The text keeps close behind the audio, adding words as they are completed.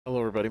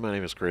everybody, my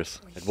name is Chris,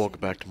 and welcome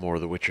back to more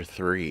of The Witcher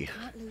 3.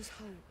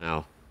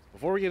 Now,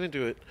 before we get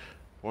into it,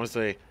 I want to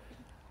say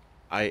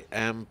I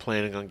am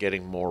planning on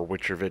getting more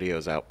Witcher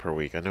videos out per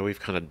week. I know we've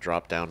kind of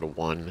dropped down to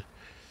one,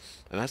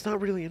 and that's not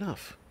really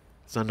enough.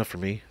 It's not enough for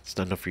me, it's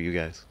not enough for you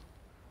guys.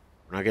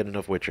 We're not getting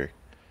enough Witcher.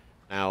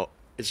 Now,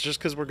 it's just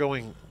because we're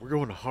going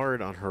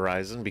hard on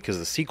Horizon because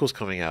the sequel's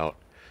coming out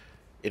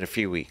in a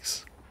few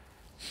weeks.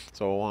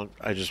 So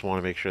I just want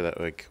to make sure that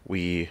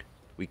we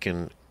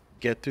can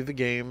get through the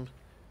game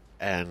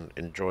and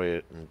enjoy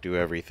it and do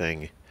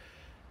everything,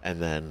 and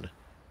then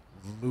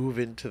move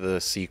into the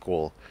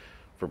sequel,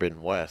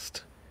 Forbidden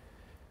West,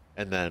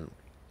 and then,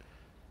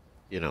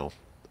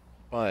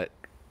 but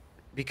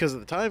because of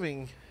the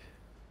timing,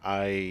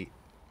 I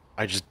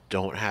just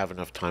don't have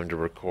enough time to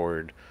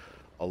record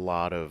a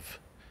lot of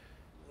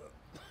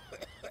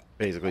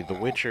basically The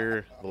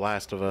Witcher, The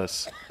Last of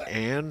Us,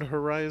 and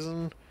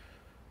Horizon,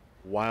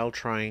 while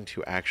trying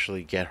to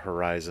actually get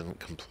Horizon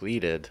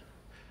completed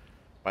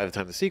by the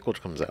time the sequel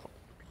comes out.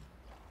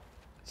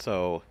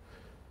 So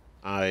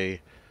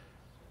I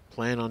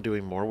plan on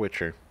doing more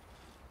Witcher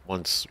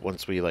once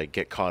we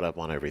get caught up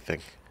on everything,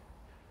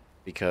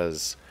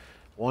 because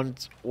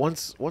once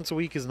a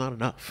week is not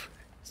enough.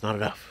 It's not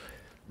enough.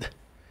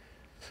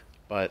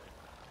 But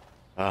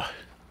the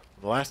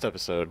last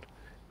episode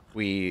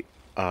we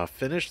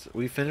finished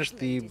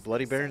the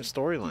Bloody Baron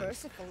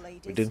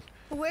storyline. We did.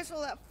 Where's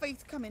all that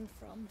faith coming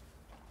from?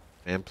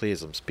 Man,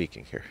 please, I'm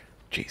speaking here.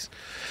 Jeez.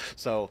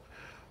 So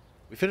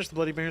we finished the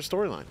Bloody Baron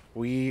storyline.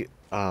 We,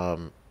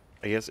 I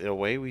guess in a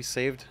way, we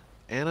saved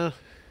Anna.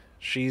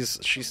 She's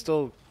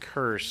still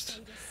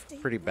cursed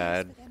pretty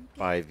bad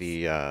by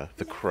the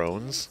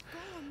crones,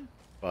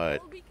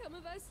 but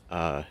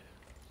the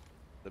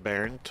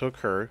Baron took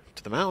her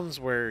to the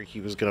mountains where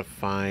he was gonna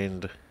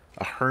find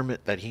a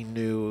hermit that he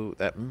knew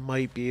that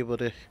might be able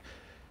to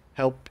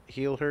help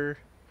heal her.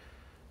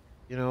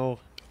 And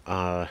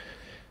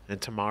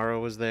Tamara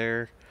was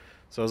there,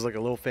 so it was like a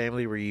little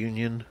family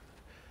reunion.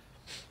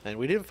 And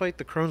we didn't fight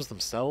the crones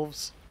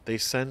themselves. They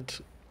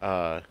sent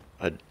a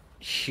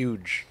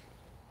huge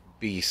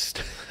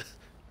beast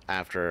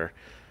after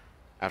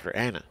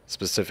Anna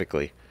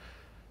specifically.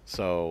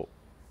 So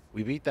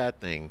we beat that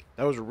thing.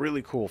 That was a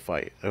really cool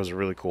fight. That was a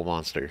really cool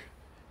monster.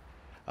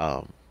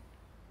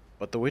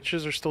 But the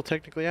witches are still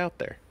technically out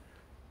there.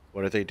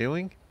 What are they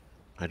doing?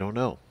 I don't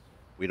know.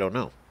 We don't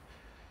know.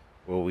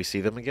 Will we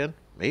see them again?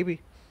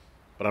 Maybe.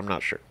 But I'm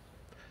not sure.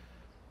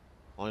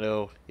 All I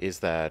know is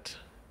that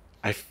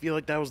I feel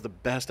like that was the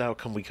best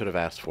outcome we could have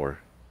asked for.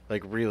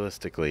 Like,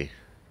 realistically.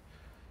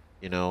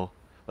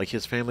 Like,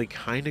 his family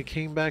kind of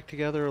came back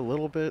together a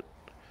little bit.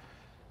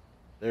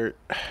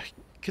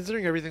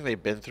 Considering everything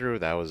they've been through,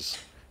 that was,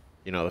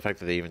 the fact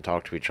that they even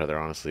talked to each other,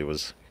 honestly,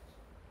 was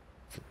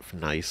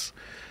nice.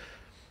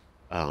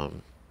 But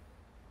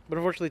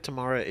unfortunately,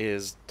 Tamara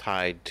is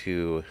tied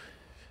to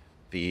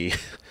the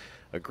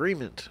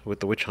agreement with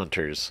the witch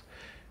hunters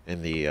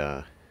and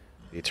the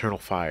eternal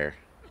fire,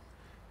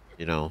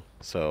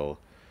 so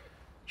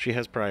she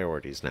has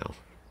priorities now,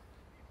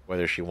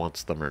 whether she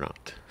wants them or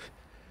not.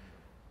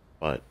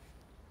 But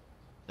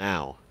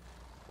now,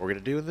 what we're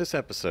gonna do in this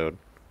episode,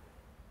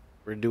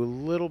 we're gonna do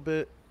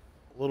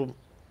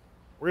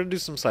we're gonna do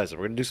some side stuff.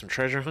 We're gonna do some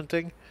treasure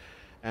hunting,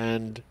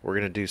 and we're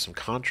gonna do some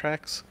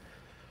contracts,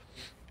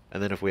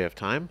 and then if we have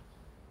time,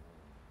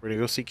 we're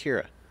gonna go see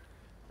Kira.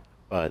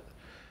 But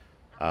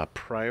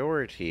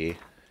priority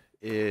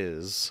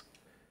is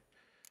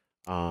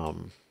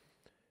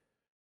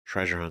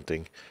treasure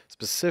hunting,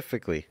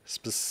 specifically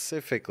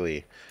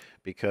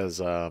because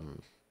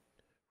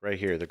right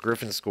here, the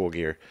Griffin School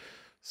Gear.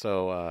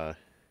 So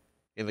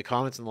in the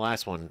comments in the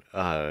last one,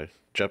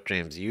 Jup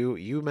James,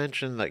 you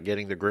mentioned that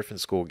getting the Griffin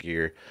School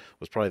Gear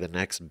was probably the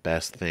next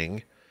best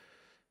thing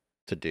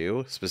to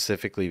do,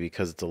 specifically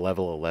because it's a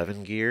level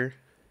 11 gear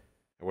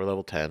and we're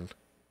level 10.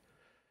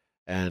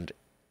 And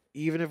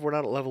even if we're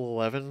not at level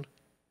 11,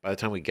 by the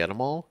time we get them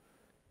all,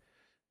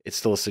 it's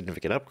still a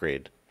significant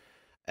upgrade.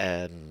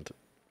 And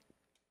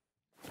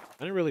I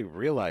didn't really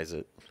realize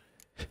it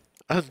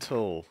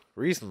until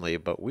recently,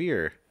 but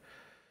we're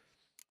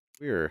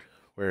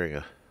wearing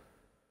a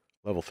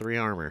level 3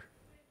 armor,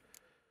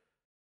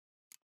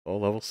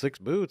 level 6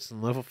 boots,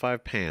 and level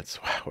 5 pants.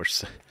 Wow,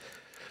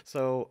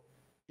 so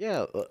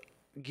yeah,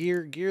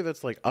 gear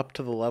that's like up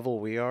to the level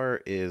we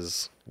are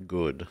is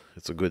good.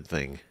 It's a good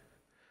thing.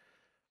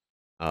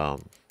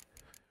 Bought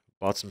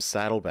some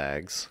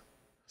saddlebags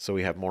so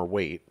we have more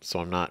weight, so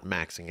I'm not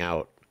maxing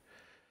out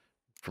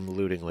from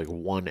looting like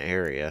one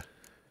area,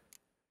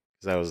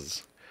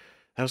 because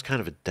that was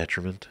kind of a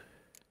detriment.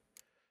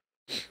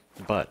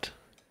 But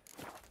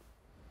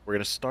we're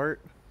gonna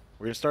start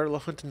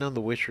hunting down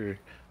the Witcher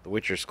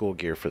School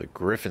Gear for the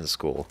Griffin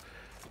School,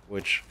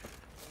 which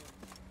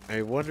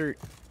I wonder,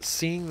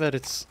 seeing that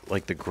it's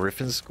like the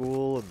Griffin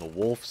School and the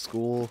Wolf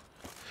School,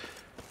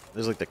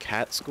 there's like the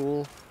Cat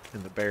School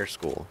and the Bear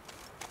School.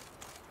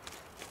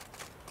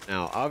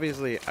 Now,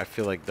 obviously, I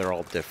feel like they're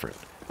all different.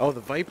 Oh,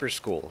 the Viper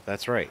School.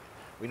 That's right.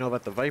 We know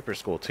about the Viper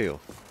School, too.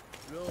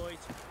 Right,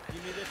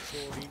 give me the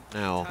pouring.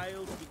 Now,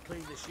 Tails can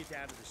clean the shit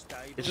out of the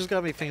stable. it just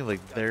got me thinking,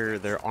 like,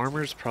 their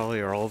armors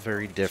probably are all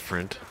very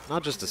different.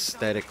 Not just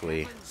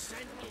aesthetically,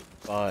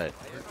 but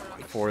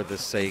for the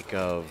sake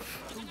of,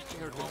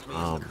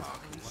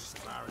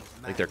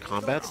 like, their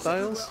combat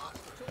styles.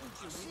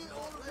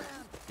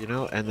 You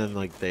know, and then,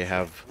 like, they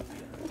have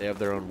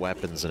their own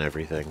weapons and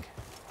everything.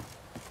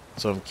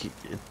 So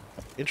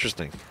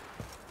interesting.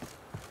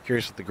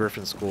 Curious if the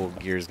Griffin School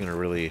Gear is going to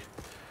really,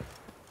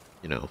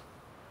 you know,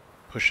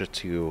 push it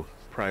to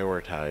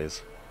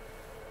prioritize,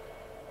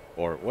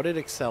 or what it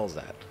excels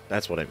at.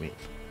 That's what I mean.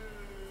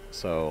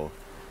 So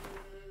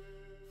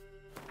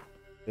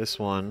this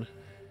one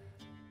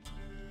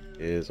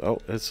is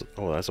that's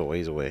a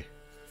ways away.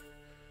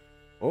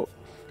 Oh,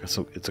 it's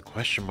a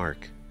question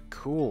mark.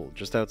 Cool,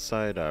 just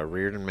outside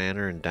Reardon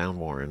Manor and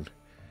Downwarren.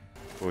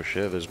 Oh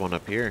shit, there's one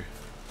up here.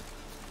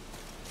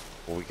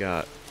 What we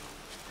got?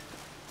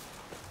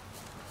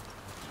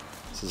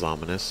 This is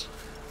ominous.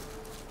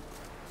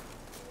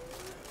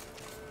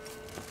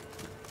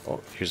 Oh,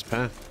 here's a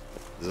path.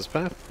 Is this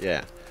path?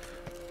 Yeah.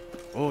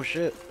 Oh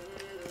shit.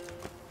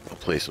 A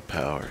place of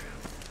power.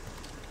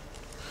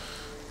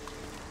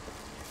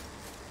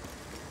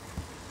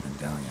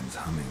 Medallion's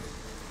humming.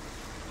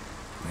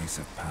 Place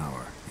of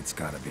power. It's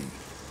gotta be.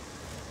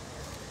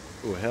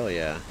 Ooh, hell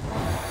yeah.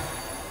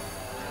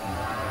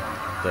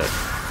 The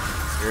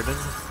Reardon.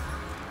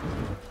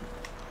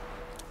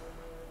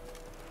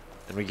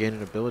 And we gain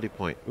an ability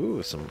point.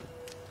 Ooh, some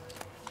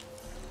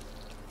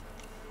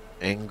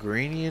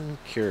Angranian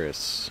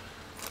Cuirass.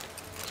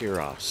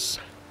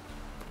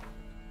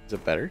 Is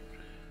it better?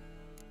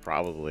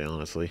 Probably,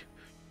 honestly.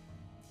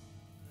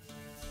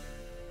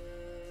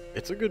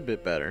 It's a good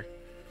bit better.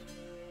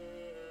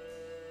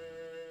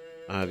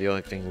 The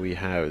only thing we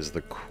have is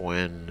the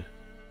Quen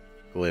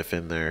glyph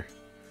in there.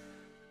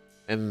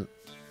 And,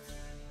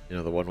 you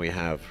know, the one we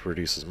have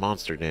reduces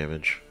monster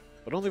damage,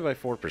 but only by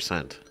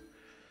 4%.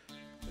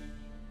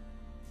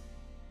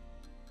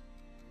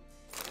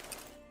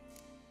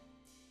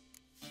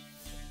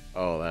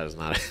 Oh, that is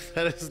not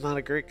that is not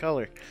a great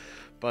color,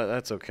 but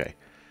that's okay.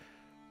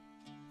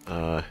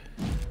 We'll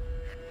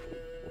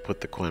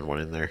put the Quen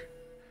one in there,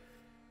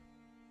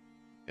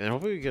 and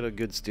hopefully we get a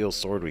good steel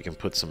sword. We can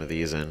put some of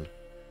these in,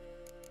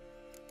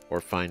 or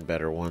find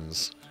better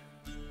ones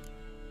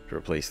to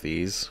replace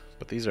these.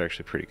 But these are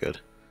actually pretty good.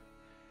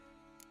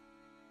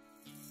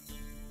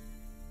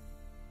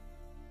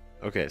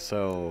 Okay,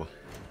 so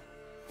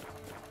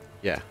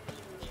yeah.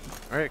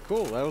 All right,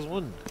 cool. That was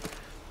one.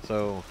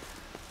 So.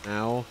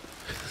 Now,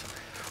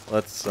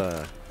 let's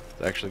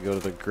actually go to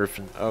the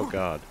Griffin. Oh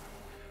god,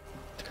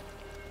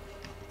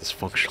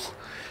 dysfunctional.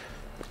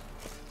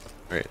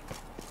 All right,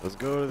 let's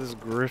go to this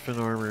Griffin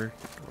armor,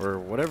 or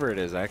whatever it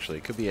is. Actually,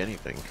 it could be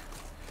anything.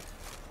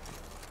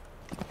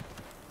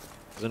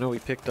 Cause I know we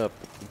picked up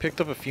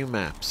a few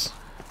maps,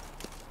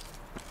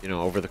 you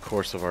know, over the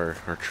course of our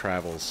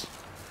travels.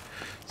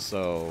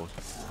 So,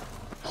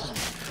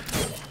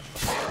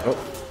 oh,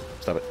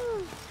 stop it.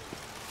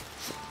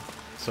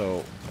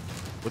 So.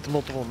 With the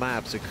multiple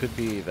maps, it could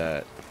be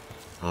that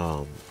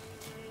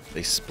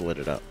they split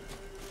it up.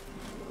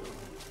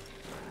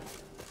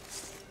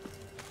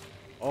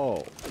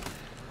 Oh.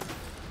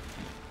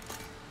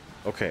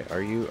 Okay,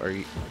 are you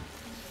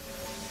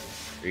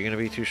gonna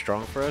be too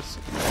strong for us?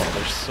 Oh,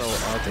 they're so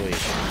ugly.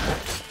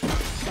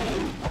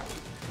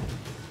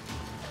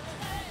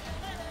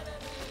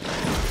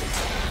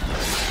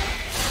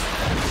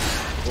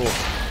 Oh.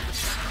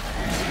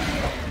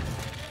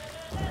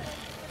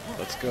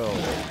 Let's go.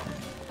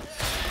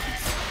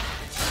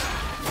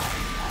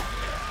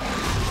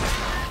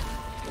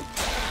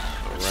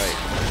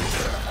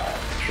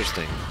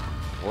 Interesting.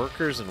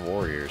 Workers and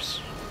warriors.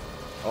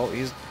 Oh,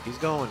 he's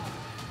going.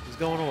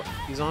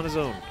 He's on his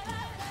own.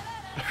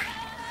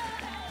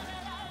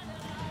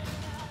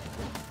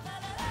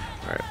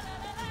 Alright.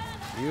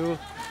 You.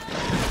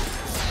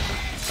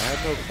 I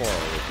have no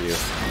quarrel with you.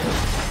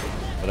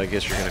 But I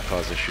guess you're gonna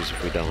cause issues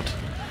if we don't.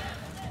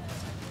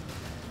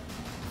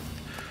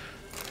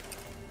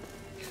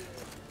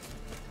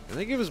 And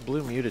they give us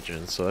blue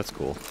mutagens, so that's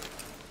cool.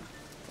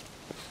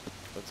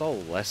 That's all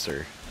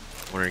lesser.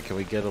 I'm wondering, can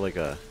we get like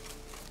a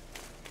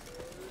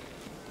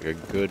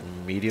good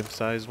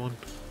medium-sized one?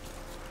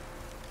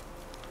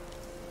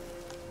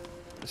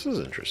 This is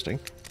interesting.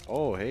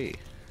 Oh, hey.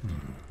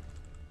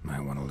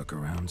 Might want to look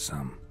around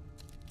some.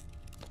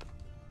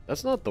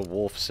 That's not the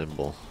wolf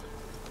symbol.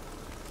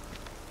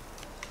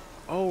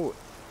 Oh,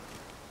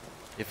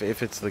 if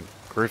it's the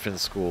Griffin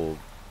School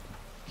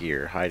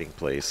Gear hiding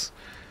place,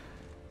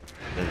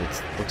 then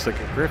it looks like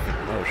a griffin.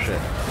 Oh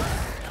shit.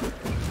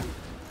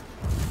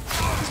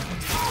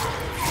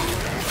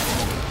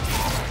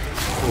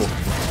 Cool.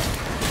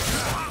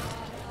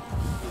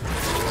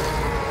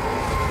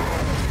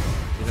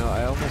 You know,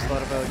 I almost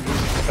thought about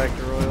using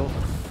Spectre Oil,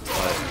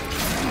 but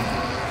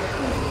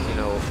you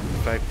know,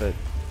 the fact that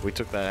we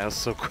took that out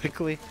so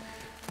quickly,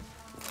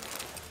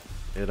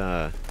 it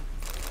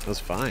was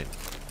fine.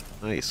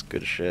 Nice,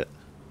 good shit.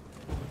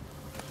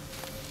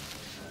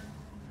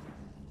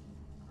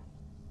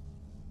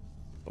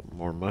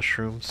 more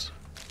mushrooms.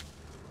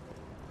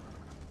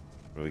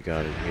 What do we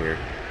got in here?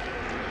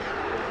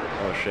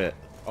 Oh shit.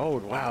 Oh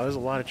wow, there's a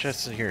lot of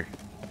chests in here.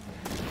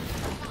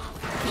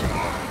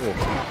 Cool.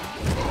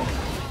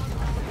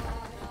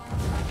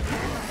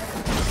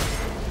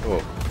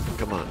 Whoa,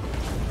 come on.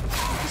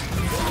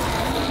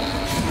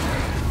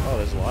 Oh,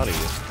 there's a lot of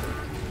you.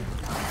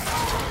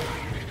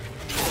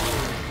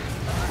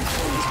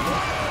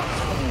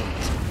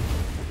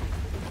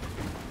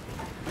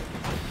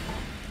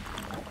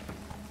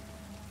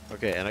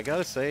 Okay, and I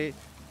gotta say,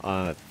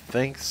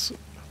 thanks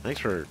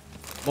for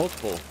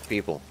multiple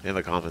people in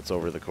the comments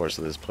over the course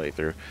of this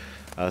playthrough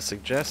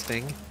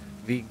suggesting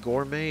the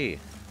gourmet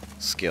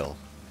skill,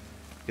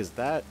 because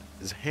that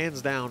has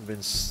hands down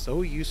been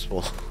so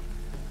useful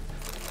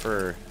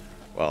for,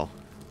 well,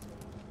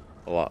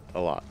 a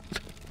lot.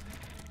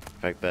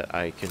 The fact that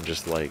I can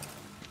just, like,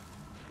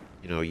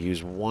 you know,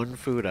 use one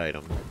food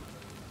item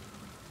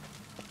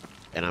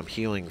and I'm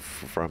healing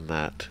from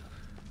that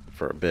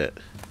for a bit.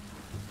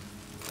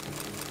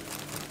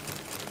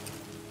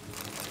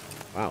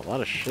 Wow, a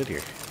lot of shit here.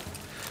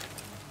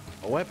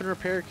 A weapon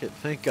repair kit,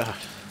 thank God.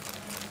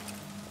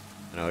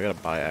 I know, I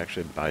gotta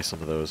actually buy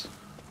some of those.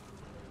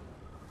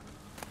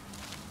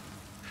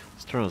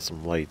 Let's turn on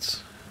some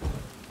lights.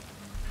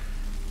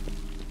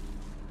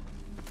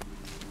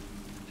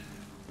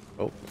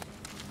 Oh.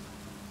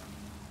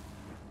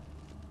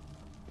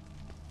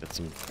 Got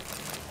some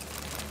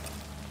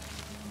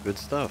good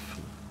stuff.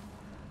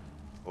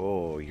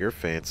 Oh, you're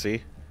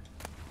fancy.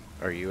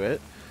 Are you it?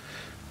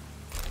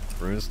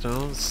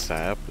 Runestone,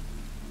 sap,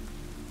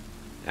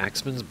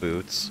 axeman's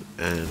boots,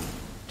 and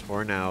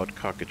torn out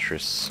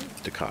cockatrice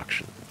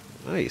decoction.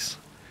 Nice.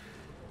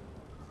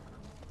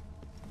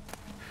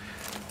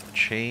 A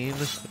chain,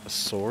 a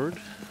sword,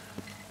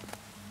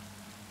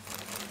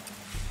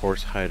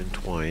 horse hide and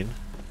twine.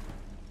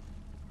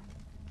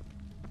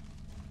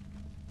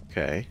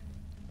 Okay.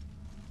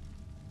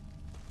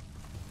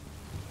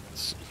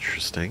 That's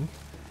interesting.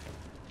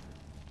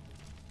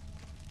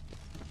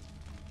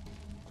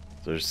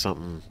 There's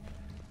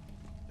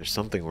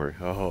something where,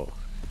 oh.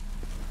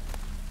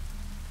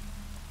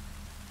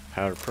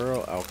 Powder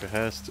pearl,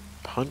 alkahest,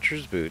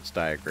 hunter's boots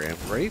diagram,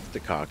 wraith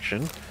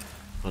decoction,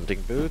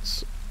 hunting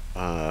boots,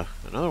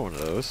 another one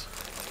of those.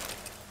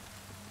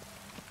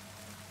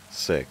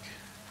 Sick.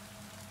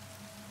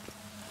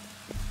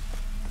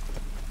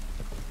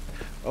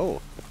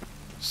 Oh,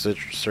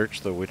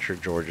 search the Witcher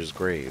George's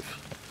grave.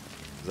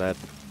 Is that,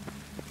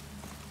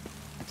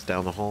 it's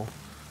down the hall?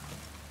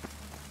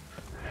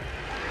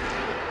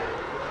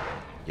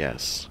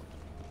 Yes.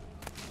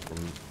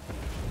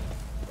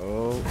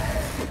 Oh.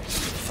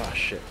 Ah,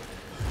 shit.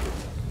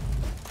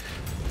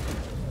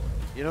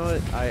 You know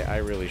what? I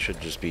really should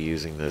just be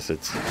using this.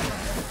 It's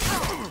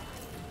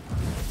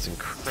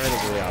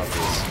incredibly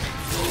obvious.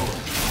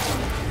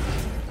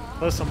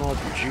 Plus, I'm all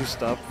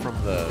juiced up from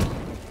the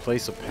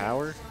place of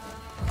power.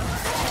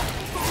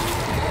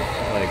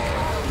 Like,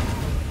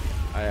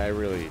 I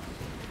really...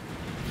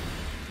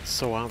 It's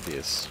so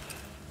obvious.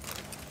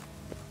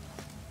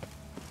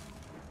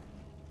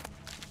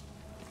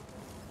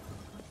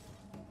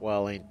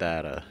 Well, ain't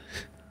that a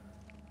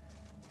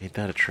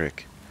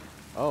trick?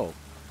 Oh.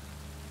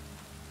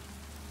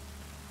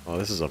 Oh,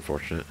 this is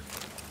unfortunate.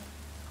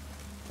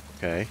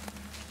 Okay.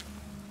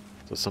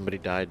 So somebody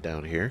died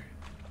down here.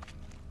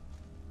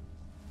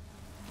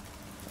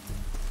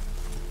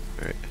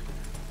 Alright.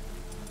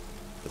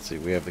 Let's see,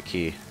 we have the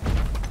key.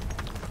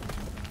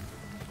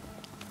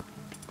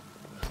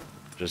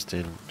 Just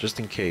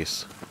in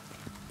case.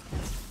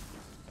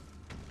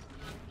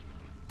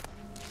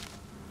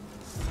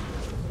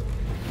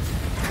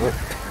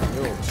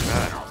 Oh,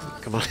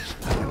 God. Come on.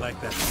 I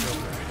like that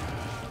silver.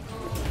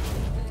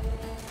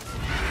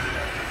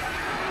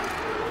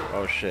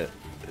 Oh, shit.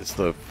 It's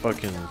the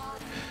fucking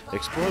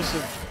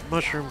explosive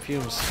mushroom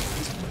fumes.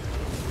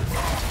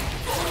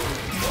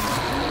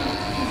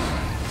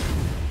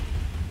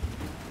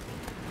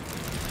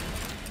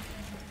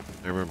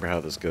 I remember how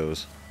this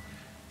goes.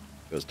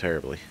 It goes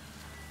terribly.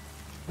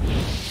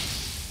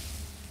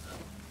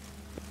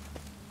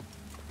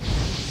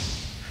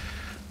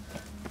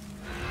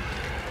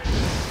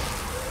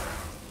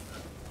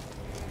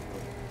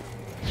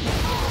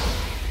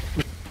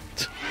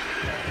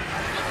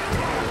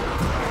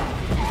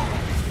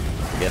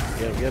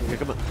 Get him,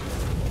 come on.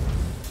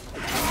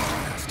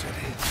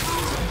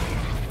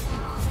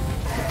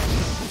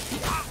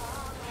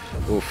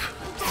 Oof.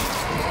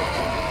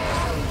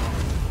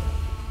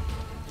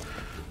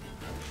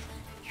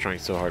 Trying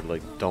so hard,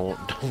 like, don't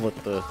let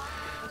the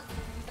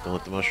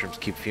mushrooms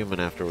keep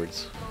fuming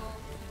afterwards.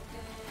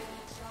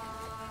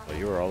 Oh,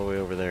 you were all the way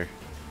over there.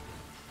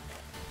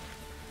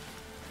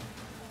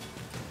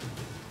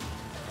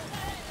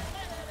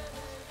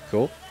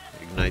 Cool.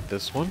 Ignite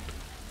this one.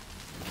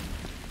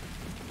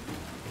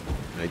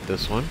 Ignite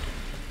this one.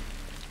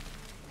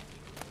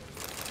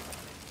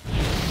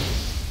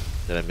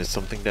 Did I miss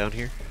something down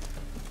here?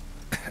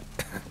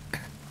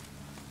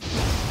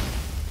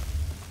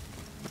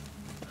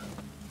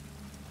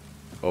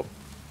 Oh.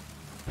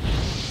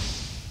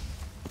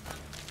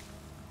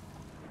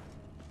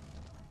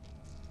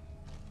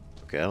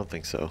 Okay, I don't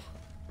think so.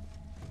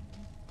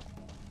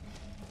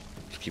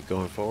 Just keep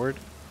going forward.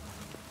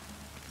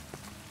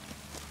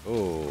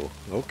 Oh,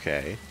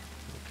 okay.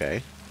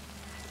 Okay.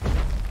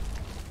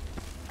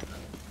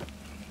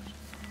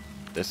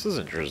 This is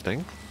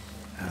interesting.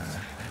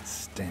 That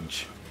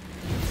stench.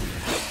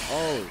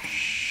 Oh,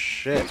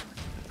 shit.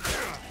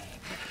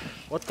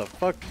 What the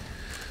fuck?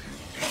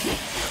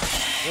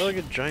 They're like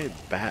a giant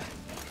bat.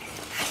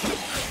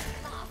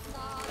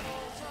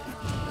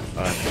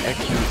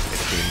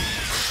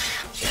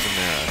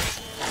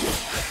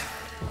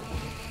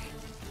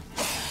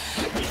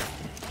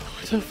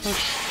 What the fuck?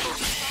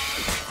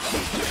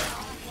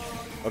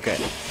 Okay.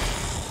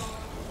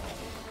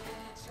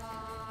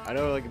 I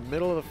know, like,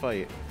 middle of the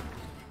fight.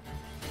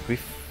 I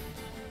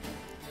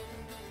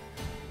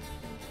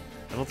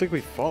don't think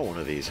we fought one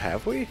of these,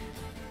 have we?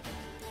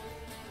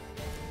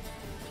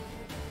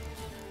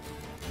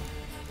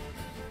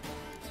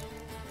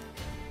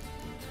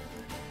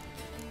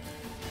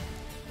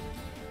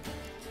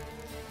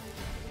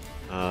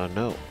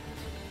 No.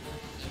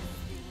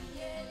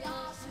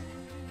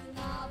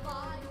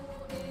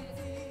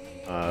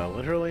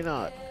 Literally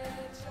not.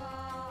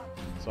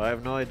 So I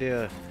have no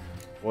idea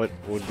what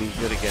would be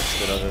good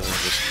against it other than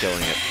just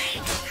killing it.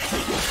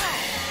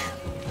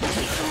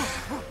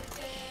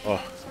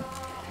 Oh.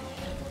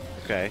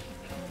 Okay.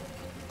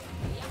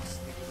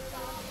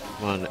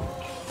 Come on,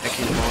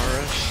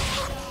 Ekimara.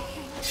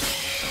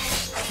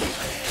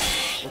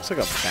 Looks like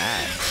a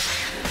bat.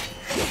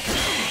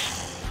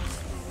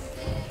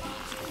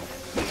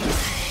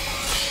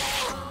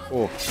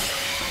 Oh.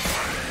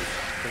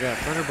 We got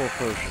a Thunderbolt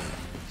potion.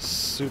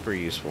 Super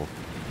useful.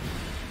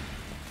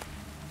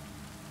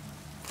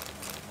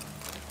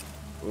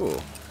 Ooh.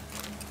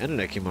 And an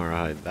Ekimara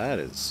hide. That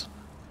is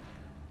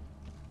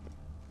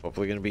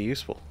hopefully going to be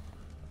useful.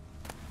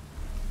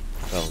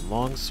 Got a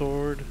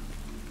longsword.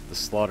 The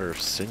Slaughter of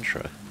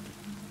Sintra.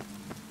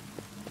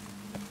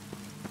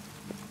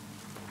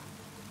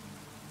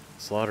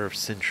 Slaughter of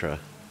Sintra.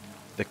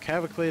 The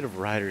cavalcade of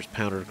riders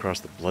pounded across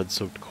the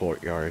blood-soaked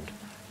courtyard.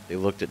 They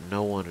looked at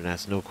no one and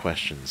asked no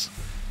questions.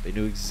 They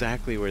knew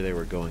exactly where they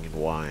were going and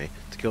why,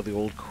 to kill the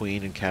old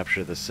queen and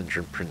capture the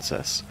Cintran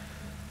princess.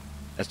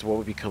 As to what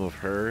would become of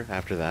her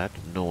after that,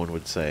 no one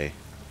would say.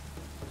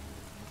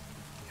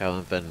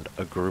 Calanth and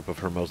a group of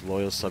her most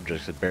loyal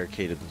subjects had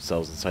barricaded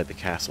themselves inside the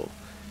castle.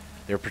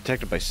 They were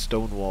protected by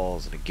stone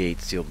walls and a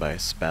gate sealed by a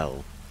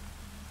spell.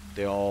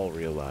 They all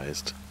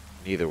realized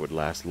neither would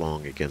last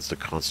long against a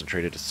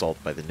concentrated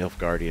assault by the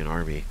Nilfgaardian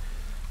army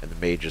and the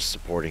mages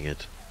supporting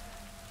it.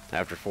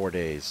 After 4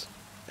 days,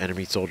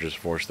 enemy soldiers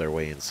forced their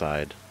way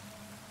inside.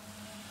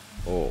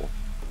 Oh.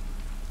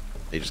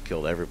 They just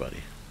killed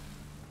everybody.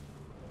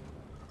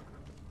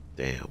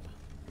 Damn.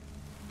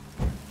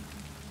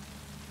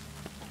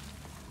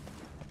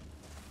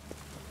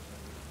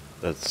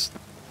 That's...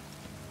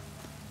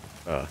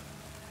 Can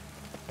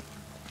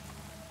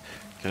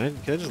I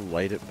just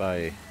light it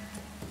by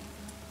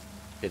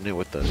hitting it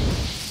with the...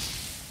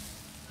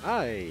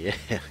 Ah, yeah,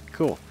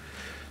 cool.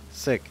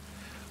 Sick.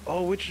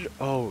 Oh, which...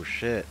 Oh,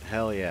 shit.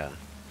 Hell yeah.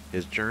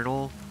 His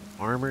journal,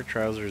 armor,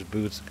 trousers,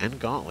 boots, and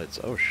gauntlets.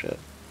 Oh, shit.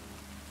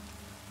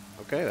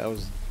 Okay, that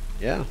was...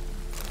 Yeah.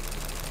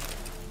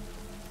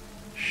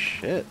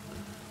 Shit.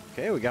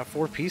 Okay, we got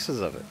 4 pieces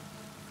of it.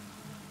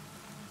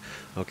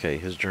 Okay,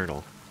 his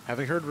journal.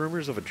 Having heard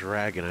rumors of a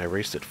dragon, I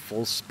raced at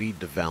full speed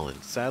to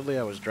Valen. Sadly,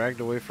 I was dragged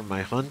away from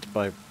my hunt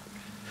by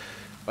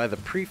the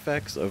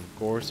prefects of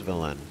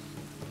Gorsvelen.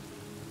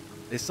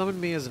 They summoned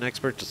me as an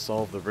expert to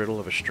solve the riddle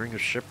of a string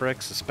of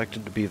shipwrecks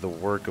suspected to be the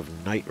work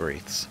of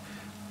nightwraiths.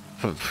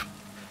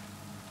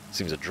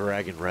 Seems a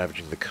dragon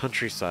ravaging the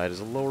countryside is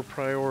a lower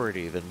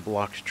priority than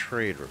blocked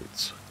trade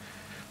routes.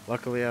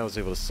 Luckily, I was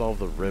able to solve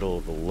the riddle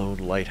of the lone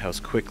lighthouse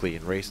quickly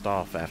and raced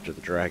off after the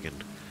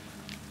dragon.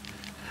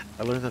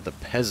 I learned that the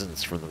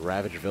peasants from the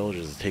ravaged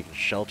villages had taken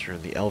shelter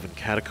in the elven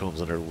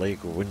catacombs under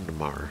Lake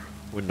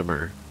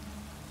Windermere.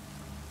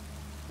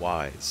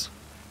 Wise.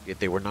 Yet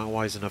they were not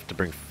wise enough to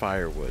bring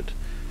firewood,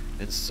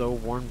 and so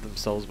warmed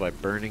themselves by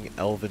burning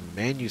elven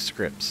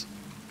manuscripts.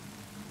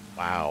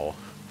 Wow.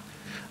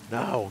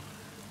 No.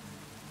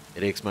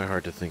 It aches my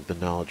heart to think the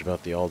knowledge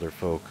about the Alder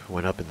folk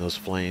went up in those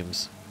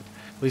flames.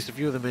 At least a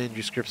few of the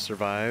manuscripts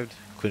survived,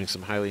 including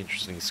some highly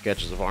interesting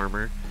sketches of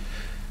armor.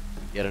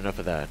 Yet enough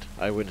of that.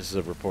 Eyewitnesses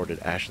have reported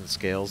ashen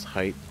scales,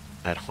 height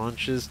at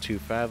haunches 2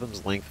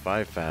 fathoms, length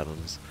 5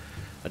 fathoms.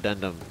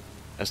 Addendum.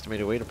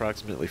 Estimated weight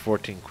approximately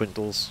 14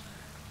 quintals.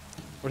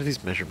 What are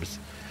these measurements?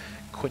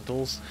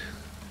 Quintals?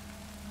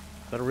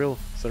 Is that a real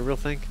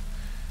thing?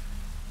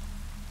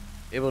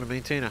 Able to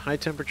maintain a high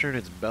temperature in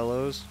its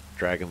bellows,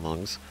 dragon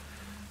lungs,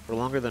 for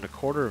longer than a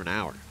quarter of an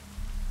hour.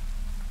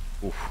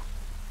 Oof.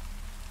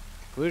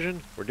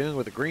 Conclusion, we're dealing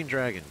with a green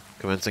dragon.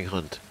 Commencing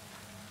hunt.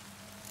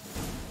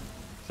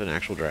 Is it an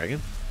actual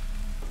dragon?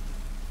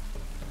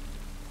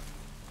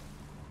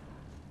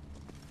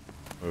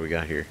 What do we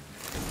got here?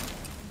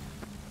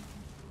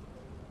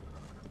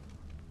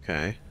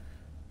 Okay.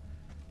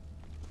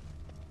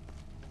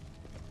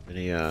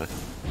 Any,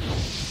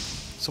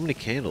 so many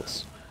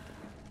candles.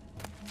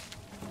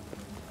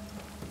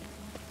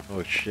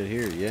 Oh shit,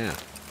 here, yeah.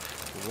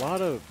 A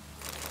lot of...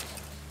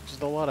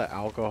 Just a lot of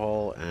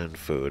alcohol and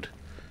food.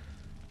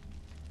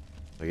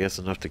 I guess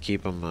enough to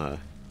keep them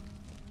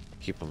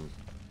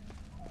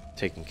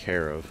taken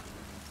care of.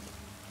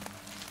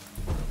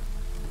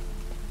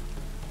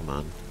 Come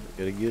on,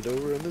 gotta get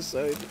over on this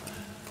side.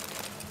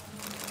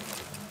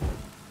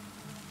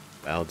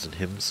 Ballads and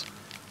hymns.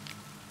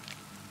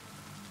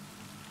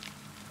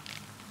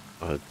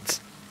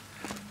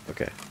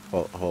 Okay.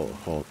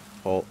 Hold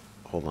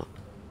on.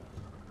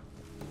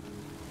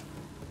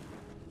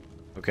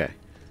 Okay.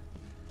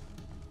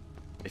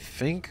 I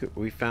think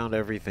we found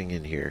everything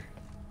in here.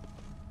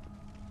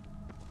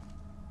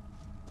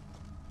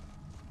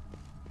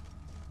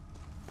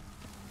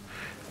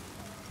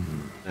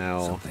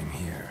 Now... Something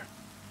here.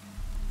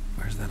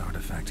 Where's that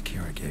artifact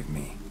Kira gave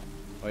me?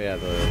 Oh yeah,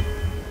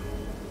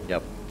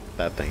 Yep,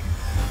 that thing.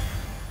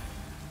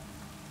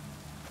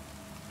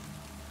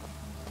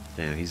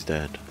 Damn, he's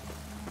dead.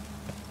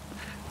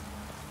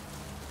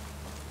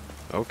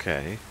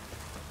 Okay.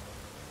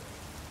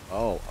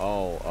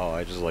 Oh,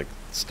 I just like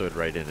stood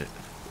right in it.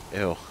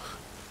 Ew.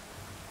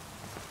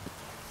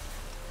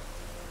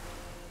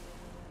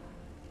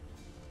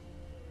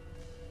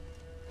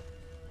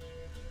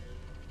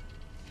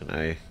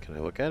 Can I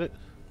look at it?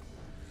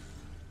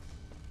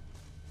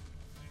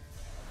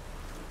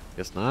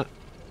 Guess not.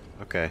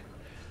 Okay.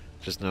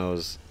 Just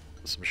knows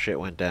some shit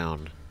went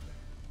down.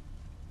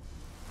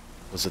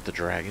 Was it the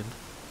dragon?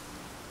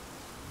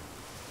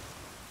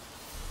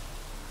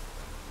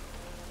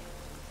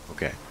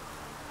 Okay.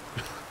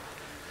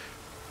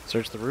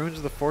 Search the ruins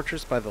of the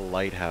fortress by the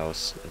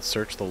lighthouse and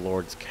search the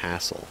Lord's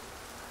castle.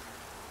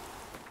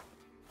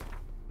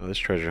 Oh, this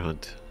treasure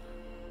hunt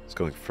is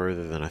going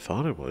further than I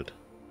thought it would.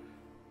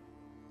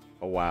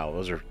 Oh wow,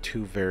 those are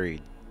two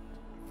very,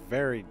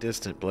 very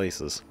distant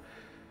places.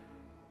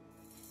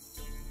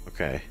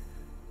 Okay.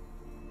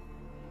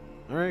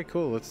 Alright,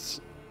 cool. Let's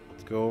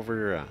go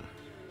over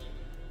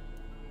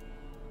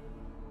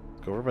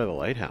let's go over by the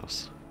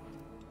lighthouse.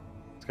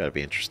 It's gotta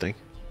be interesting.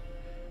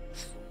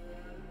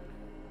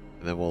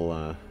 And then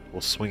we'll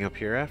swing up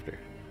here after.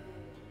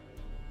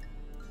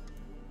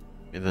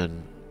 And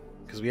then,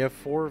 because we have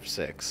 4 of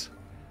 6.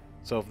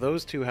 So if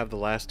those two have the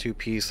last 2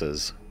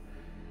 pieces,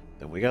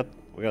 then we got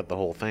the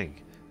whole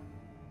thing.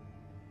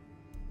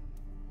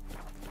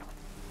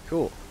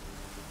 Cool.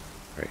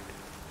 Right.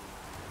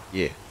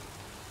 Yeah.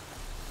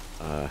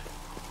 How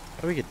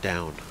do we get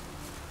down?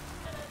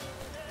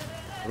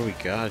 What do we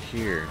got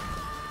here?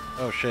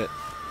 Oh shit.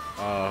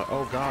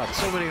 Oh god,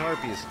 so many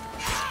harpies.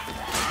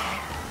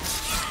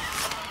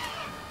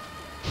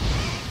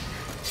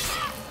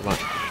 Come on.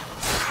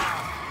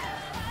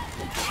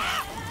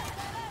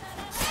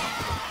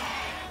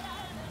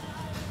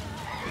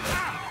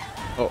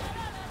 Oh.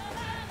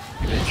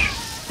 You bitch.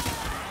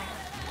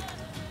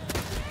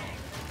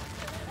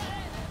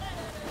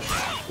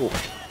 Cool.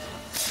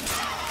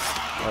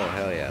 Oh,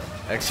 hell yeah.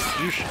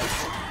 Execution.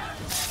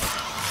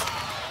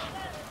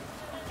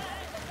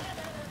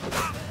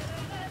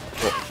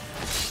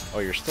 Oh,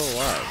 you're still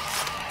alive.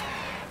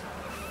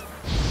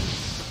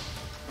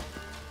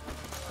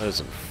 That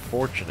is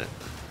unfortunate.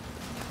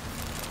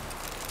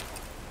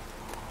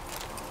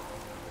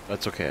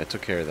 That's okay, I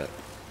took care of that.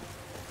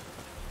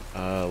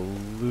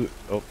 Loot.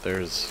 Oh,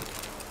 there's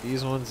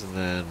these ones and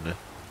then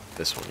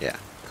this one. Yeah,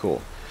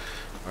 cool.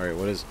 Alright,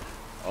 what is...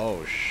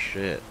 Oh,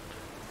 shit.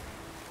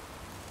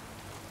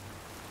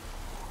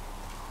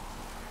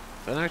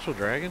 Is that an actual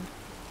dragon?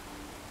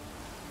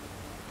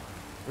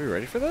 Are we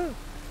ready for that?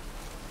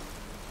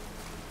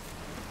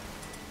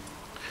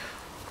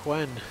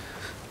 Gwen.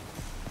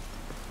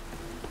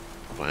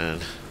 Gwen.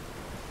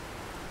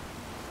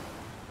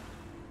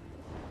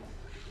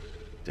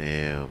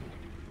 Damn.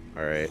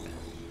 Alright.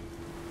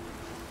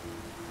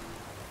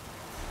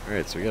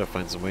 Alright, so we gotta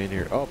find some way in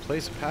here. Oh,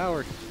 place of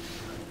power.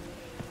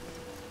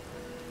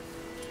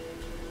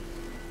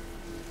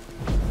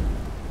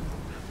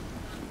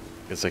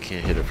 Guess I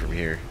can't hit it from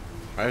here.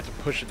 I have to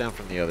push it down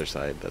from the other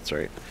side. That's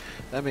right.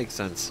 That makes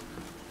sense.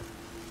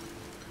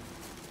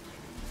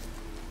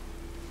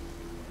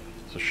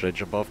 So should I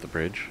jump off the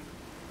bridge?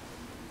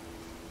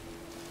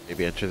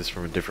 Maybe enter this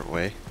from a different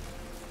way?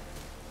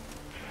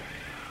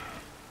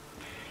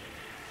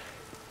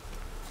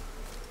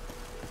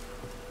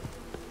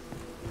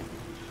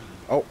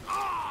 Oh!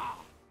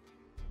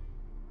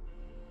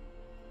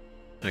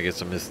 I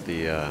guess I missed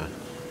the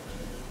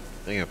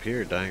thing up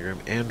here. Diagram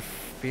and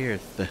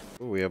Fearth.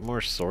 Ooh, we have more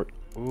sort.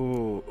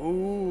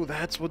 Ooh,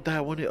 that's what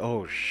that one is.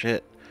 Oh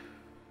shit.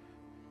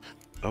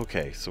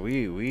 Okay, so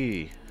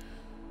we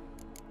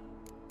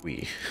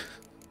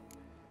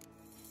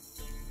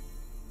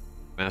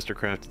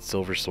mastercrafted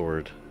silver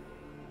sword,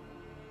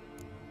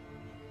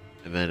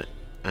 and then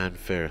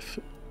Anferth.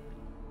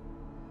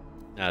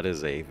 That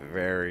is a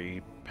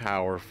very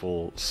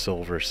powerful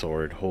silver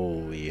sword.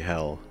 Holy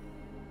hell!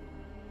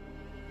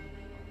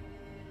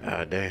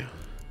 Ah, damn.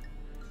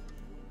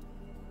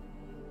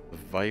 The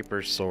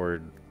Viper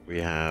sword we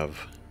have,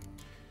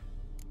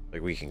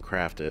 like, we can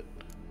craft it.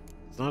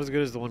 It's not as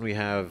good as the one we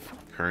have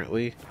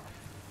currently,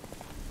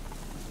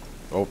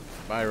 Oh,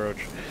 bye,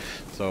 Roach.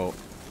 So,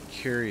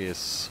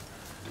 curious.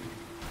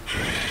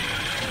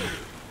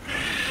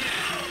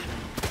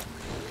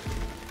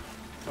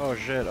 Oh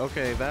shit,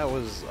 okay, that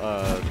was,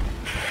 I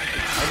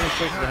didn't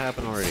expect it to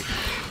happen already.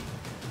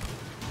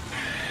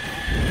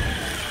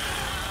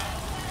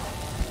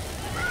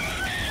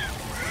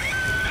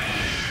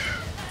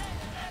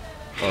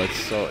 Oh,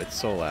 it's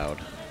so loud.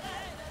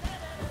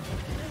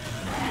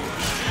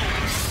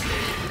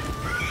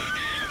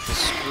 The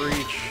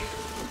screech.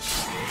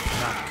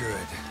 Not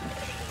good.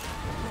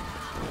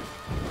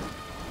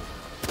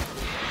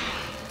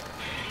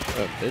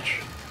 Oh,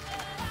 bitch.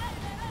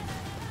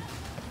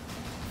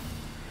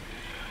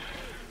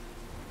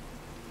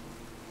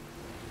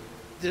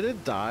 Did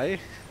it die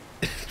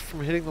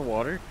from hitting the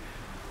water?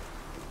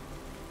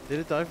 Did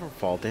it die from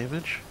fall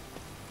damage?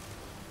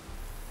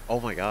 Oh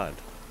my god.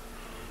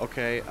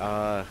 Okay,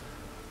 gotta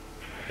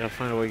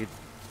find a way.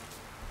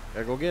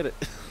 Gotta go get it.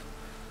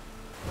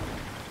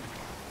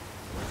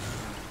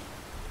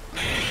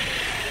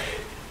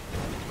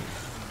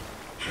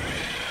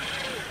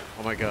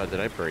 Oh my god, did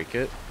I break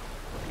it?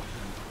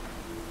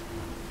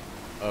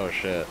 Oh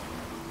shit.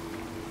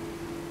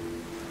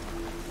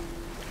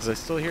 Because I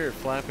still hear it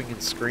flapping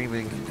and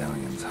screaming. The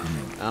medallion's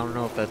humming. I don't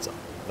know if that's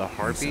the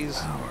harpies.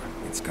 Power.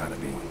 It's gotta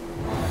be.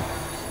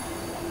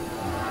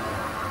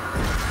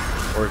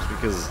 Or it's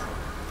because,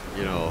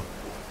 you know,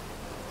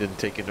 didn't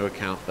take into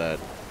account that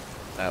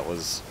that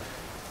was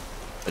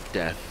a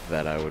death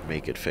that I would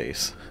make it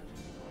face.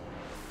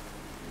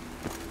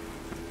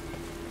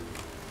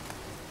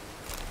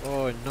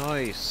 Oh,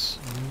 nice.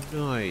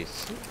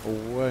 Nice. A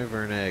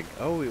wyvern egg.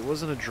 Oh, it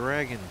wasn't a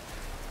dragon.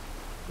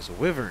 It was a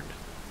wyvern.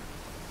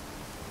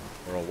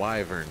 Or a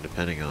wyvern,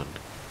 depending on,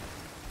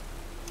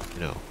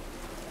 you know,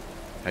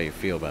 how you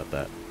feel about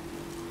that.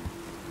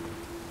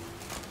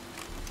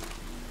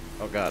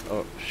 Oh god,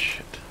 oh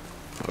shit.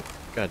 Oh,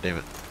 god damn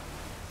it.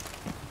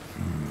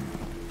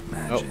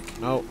 Magic.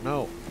 No, no,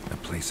 no. A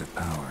place of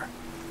power.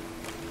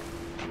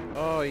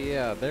 Oh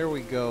yeah, there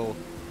we go.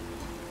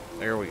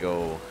 There we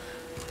go.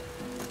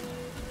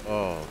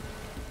 Oh.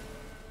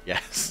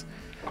 Yes.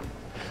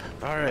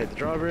 Alright, the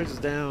drawbridge is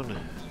down.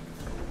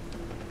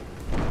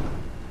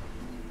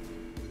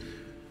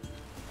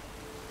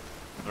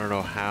 I don't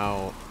know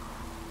how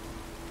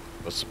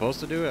I was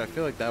supposed to do it. I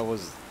feel like that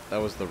was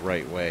the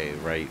right way,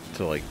 right?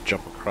 To like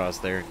jump across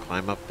there and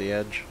climb up the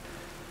edge.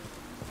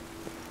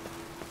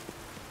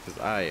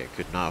 Because I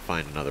could not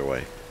find another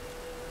way.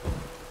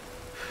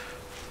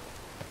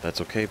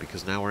 That's okay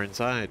because now we're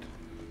inside.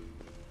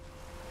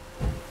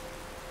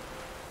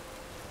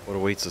 What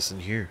awaits us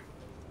in here?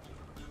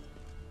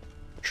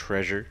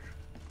 Treasure,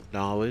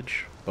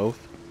 knowledge,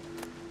 both.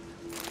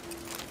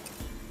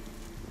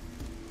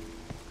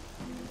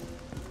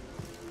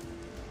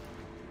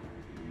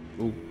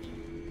 Ooh.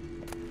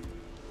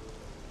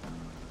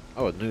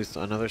 Oh,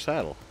 another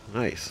saddle.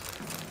 Nice.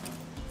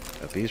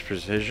 Got these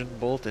precision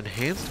bolt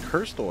enhanced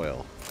cursed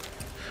oil.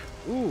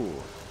 Ooh.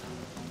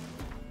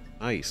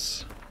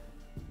 Nice.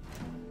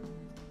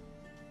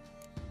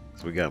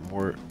 So we got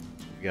more.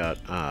 We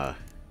got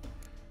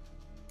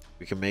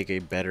we can make a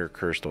better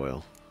cursed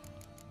oil.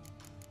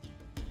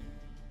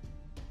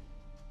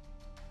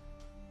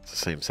 It's the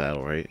same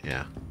saddle, right?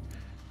 Yeah.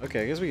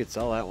 Okay, I guess we could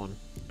sell that one.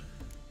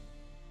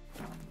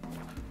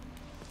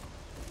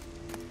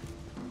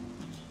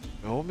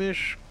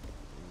 Gnomish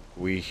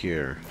we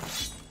here.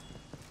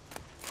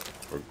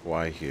 Or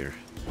Gwai here.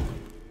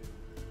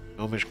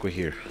 Gnomish Gui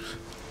here.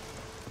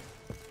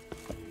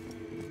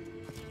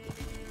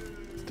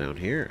 It's down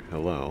here.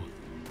 Hello.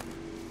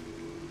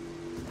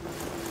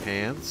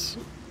 Hands.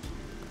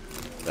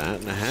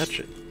 That and a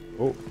hatchet.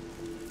 Oh.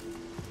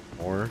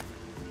 Or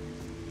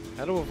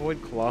how to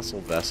avoid colossal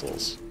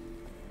vessels.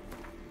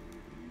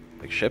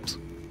 Like ships.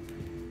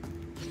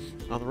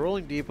 On the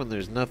rolling deep when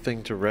there's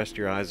nothing to rest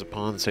your eyes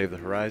upon save the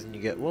horizon, you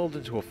get lulled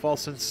into a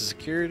false sense of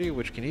security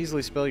which can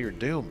easily spell your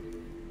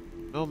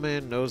doom. No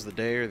man knows the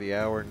day or the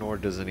hour, nor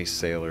does any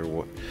sailor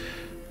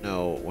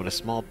know when a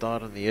small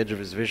dot on the edge of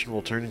his vision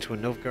will turn into a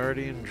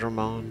Nilfgaardian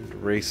Drummond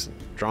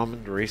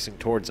racing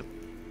towards him.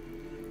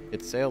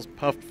 Its sails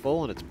puffed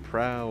full and its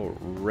prow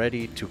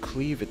ready to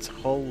cleave its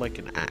hull like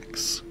an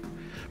axe.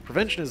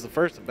 Prevention is the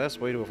first and best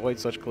way to avoid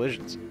such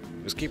collisions.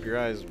 Just keep your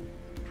eyes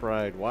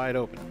pried wide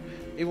open.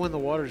 Even when the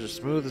waters are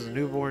smooth as a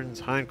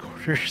newborn's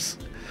hindquarters,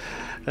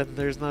 and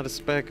there's not a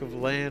speck of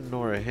land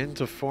nor a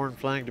hint of foreign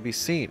flag to be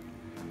seen.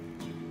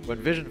 When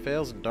vision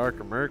fails in dark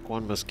or murk,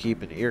 one must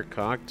keep an ear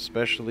cocked,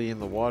 especially in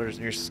the waters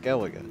near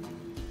Skellige.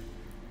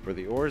 For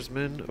the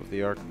oarsmen of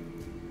the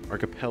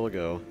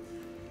archipelago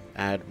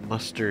add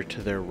muster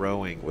to their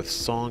rowing, with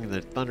song and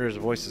their thunderous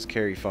voices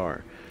carry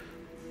far,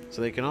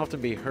 so they can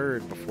often be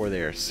heard before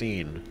they are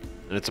seen.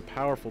 And it's a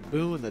powerful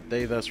boon that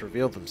they thus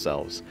reveal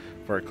themselves,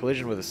 for a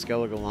collision with a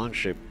Skellige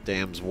longship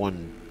damns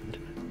one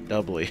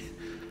doubly.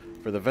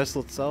 For the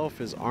vessel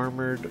itself is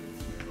armored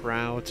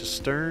prow to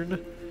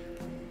stern,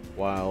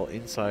 while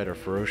inside are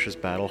ferocious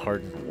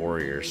battle-hardened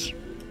warriors.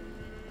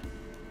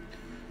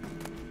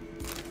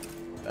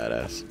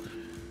 Badass.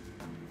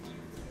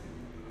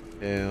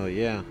 Hell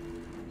yeah.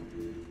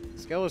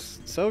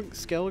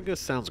 Skelligus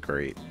sounds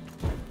great.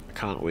 I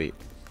can't wait.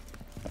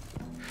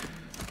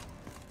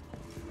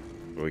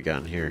 What do we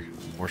got in here?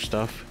 More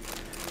stuff?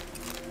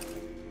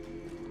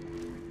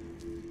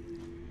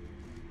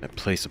 That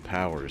place of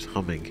power is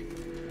humming.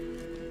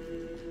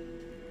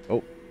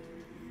 Oh.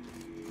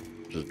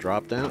 Just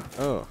drop down?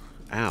 Oh.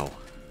 Ow.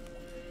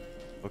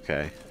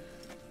 Okay.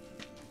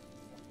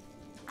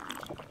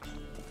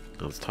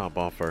 Let's top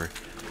off our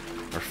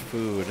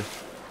food.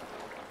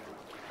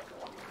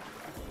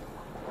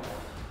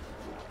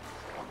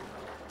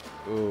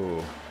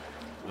 Ooh.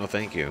 No,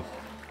 thank you.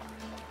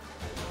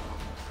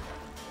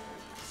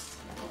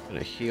 I'm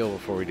gonna heal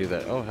before we do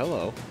that. Oh,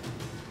 hello.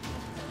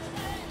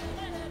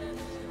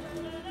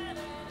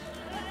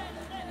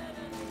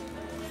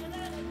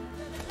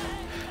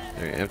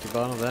 There, empty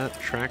bottle of that.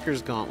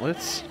 Tracker's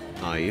gauntlets.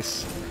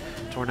 Nice.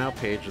 Torn out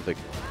page of the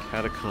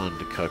Catacon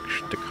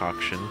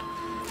decoction.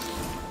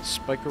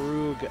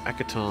 Spikerug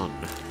Akaton.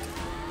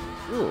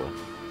 Ooh.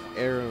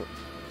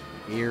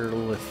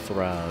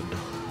 Earlithrod.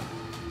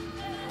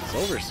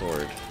 Silver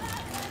sword.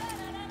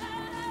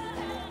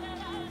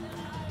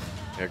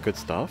 Got good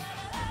stuff.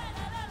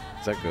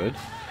 Is that good?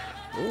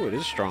 Ooh, it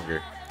is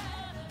stronger.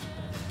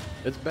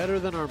 It's better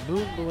than our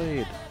moon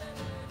blade.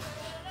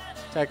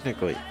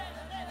 Technically.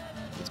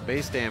 Its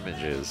base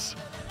damage is.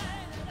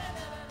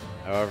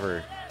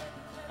 However,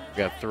 we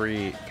got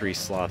three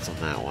slots on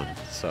that one,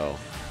 so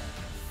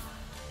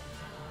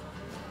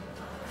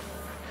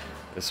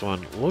this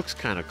one looks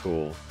kind of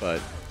cool, but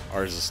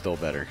ours is still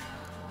better.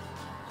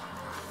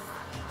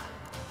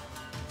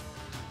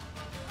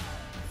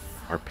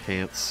 Our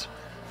pants.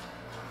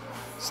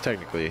 It's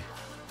technically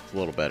a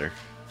little better.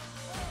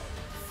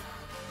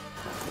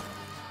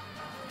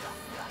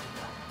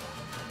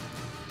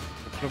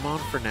 Put them on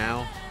for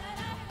now.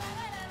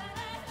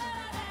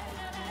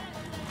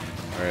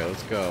 Alright,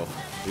 let's go.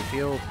 We've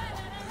healed.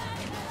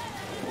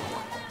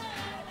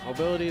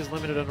 Mobility is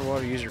limited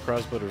underwater. Use your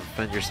crossbow to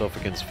defend yourself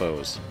against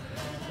foes.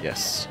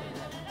 Yes.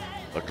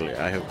 Luckily,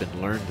 I have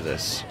been learned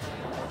this.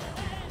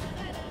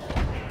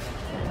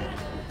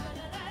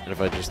 And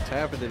if I just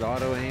tap it, it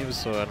auto-aims,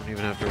 so I don't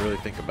even have to really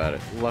think about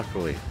it.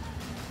 Luckily.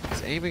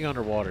 Because aiming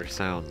underwater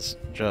sounds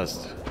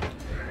just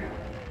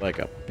like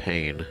a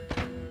pain.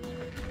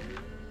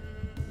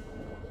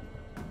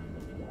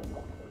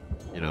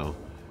 You know.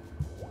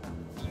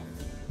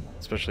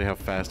 Especially how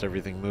fast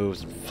everything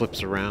moves and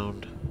flips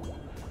around.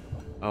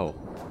 Oh.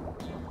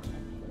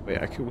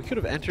 Wait, we could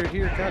have entered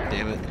here? God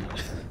damn it.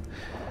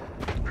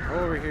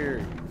 Over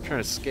here,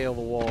 trying to scale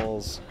the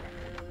walls.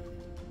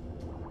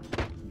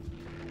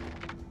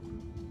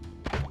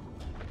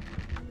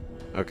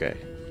 Okay.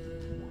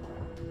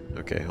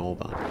 Okay,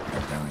 hold on.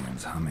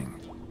 Rebellion's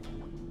humming.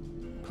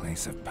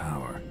 Place of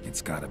power,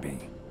 it's gotta be.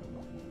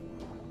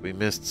 We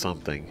missed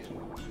something.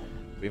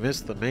 We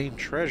missed the main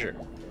treasure.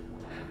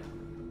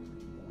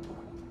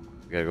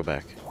 We gotta go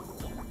back.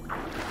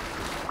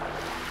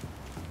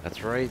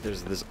 That's right,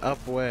 there's this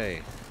up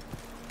way.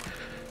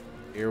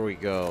 Here we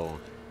go.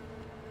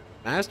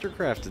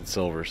 Mastercrafted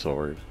silver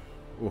sword.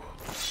 Ooh.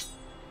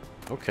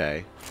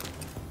 Okay.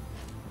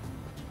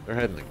 They're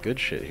hiding the good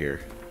shit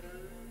here.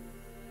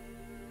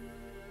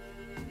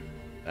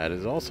 That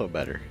is also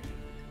better.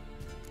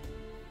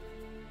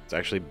 It's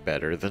actually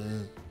better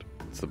than...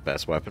 It's the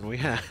best weapon we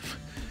have.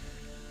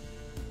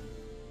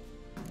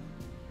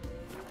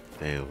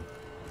 Damn.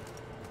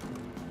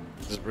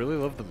 Just really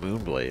love the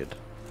Moonblade.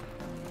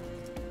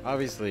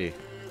 Obviously,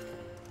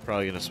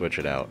 probably gonna switch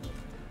it out.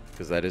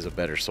 Because that is a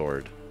better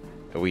sword.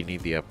 But we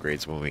need the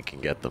upgrades when we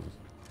can get them.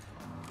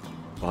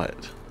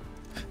 But...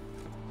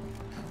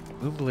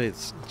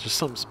 Moonblade's just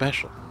something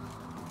special.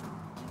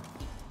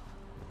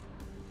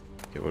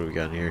 Okay, what do we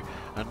got in here?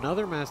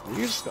 Another master.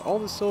 You just got all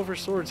the silver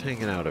swords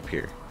hanging out up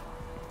here.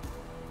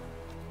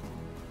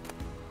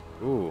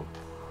 Ooh.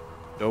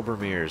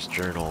 Dobermir's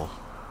journal.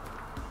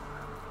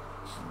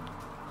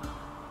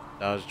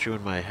 I was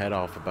chewing my head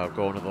off about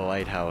going to the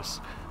lighthouse,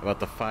 about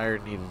the fire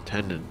needing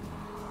tending.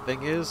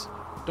 Thing is,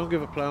 don't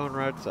give a plowing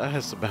rat's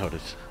ass about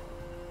it.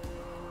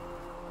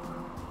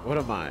 What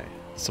am I?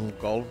 Some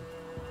golem?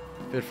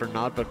 Fit for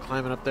naught but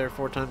climbing up there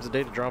 4 times a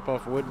day to drop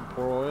off wood and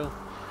pour oil?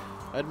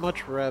 I'd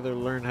much rather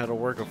learn how to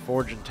work a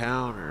forge in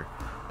town or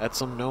at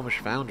some gnomish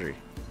foundry.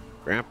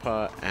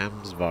 Grandpa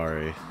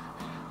Amsvari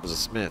was a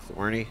smith,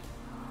 weren't he?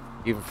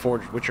 Even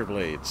forged witcher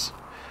blades.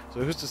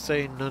 So who's to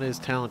say none of his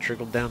talent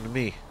trickled down to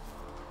me?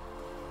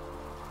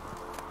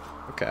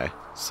 Okay.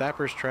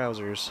 Sapper's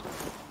trousers,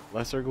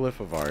 lesser glyph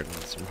of art, and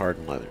some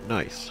hardened leather.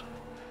 Nice.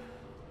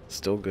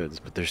 Still goods,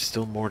 but there's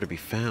still more to be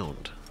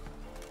found.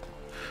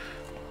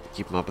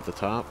 Keep them up at the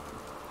top.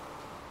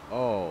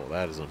 Oh,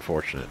 that is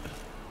unfortunate.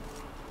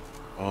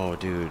 Oh,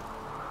 dude.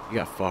 You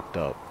got fucked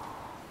up.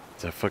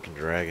 It's that fucking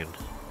dragon.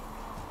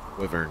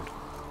 Wyvern.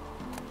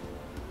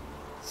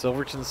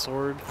 Silverton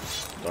sword,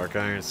 dark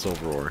iron,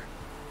 silver ore.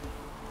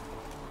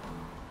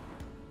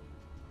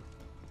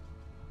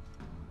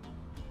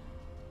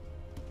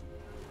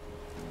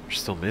 We're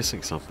still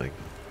missing something.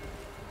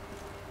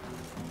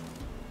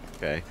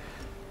 Okay.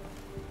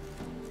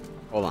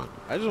 Hold on.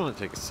 I just want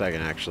to take a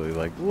second, actually.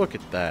 Like, look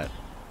at that.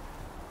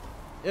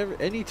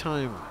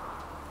 Anytime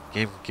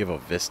game can give a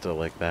vista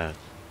like that,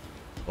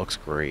 looks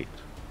great.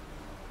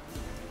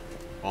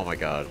 Oh my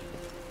god.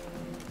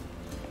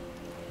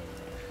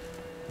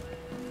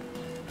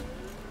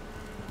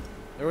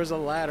 There was a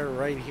ladder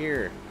right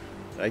here.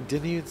 I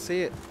didn't even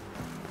see it.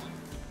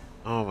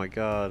 Oh my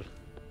god.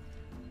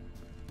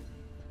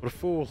 What a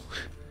fool.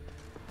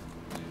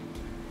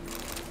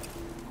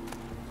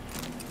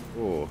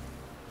 Ooh.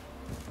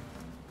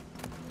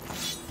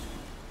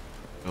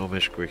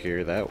 Gnomish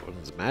here. That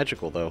one's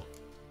magical though.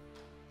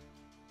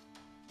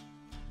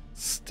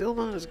 Still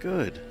not as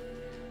good.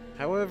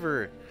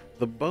 However,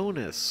 the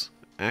bonus,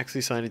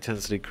 Axii sign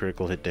intensity,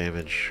 critical hit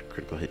damage,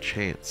 critical hit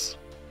chance.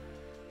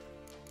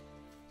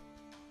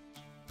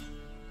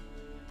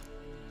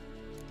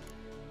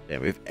 Yeah,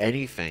 if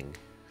anything,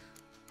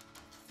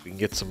 we can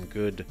get some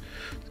good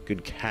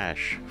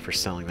cash for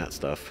selling that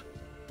stuff.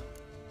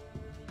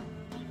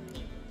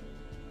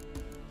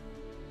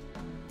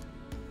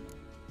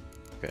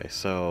 Okay,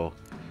 so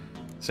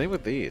same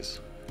with these.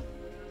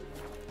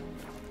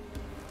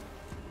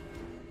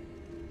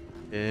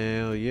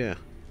 Hell yeah.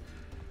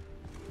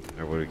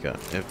 Alright, what do we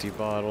got? Empty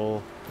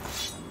bottle.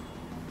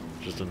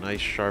 Just a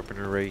nice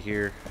sharpener right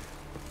here.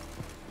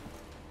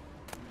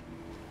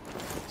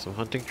 Some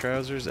hunting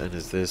trousers, and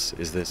is this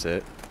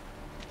it?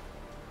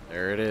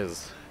 There it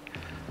is.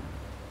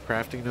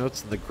 Crafting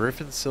notes and the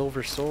Griffin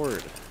silver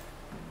sword.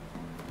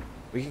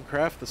 We can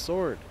craft the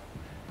sword.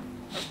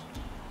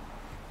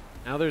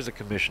 Now there's a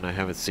commission I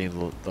haven't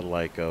seen the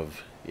like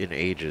of in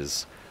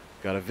ages.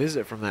 Got a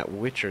visit from that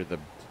witcher the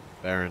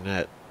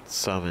baronet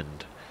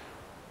summoned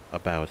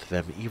about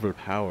them evil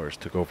powers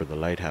took over the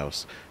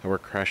lighthouse and were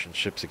crashing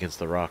ships against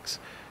the rocks.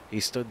 He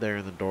stood there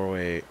in the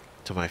doorway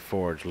to my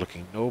forge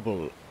looking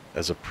noble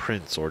as a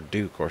prince or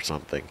duke or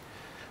something.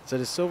 Said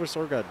his silver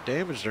sword got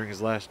damaged during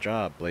his last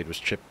job. Blade was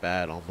chipped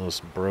bad,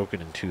 almost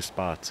broken in 2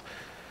 spots.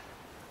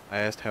 I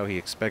asked how he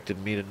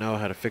expected me to know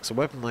how to fix a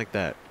weapon like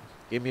that.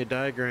 Gave me a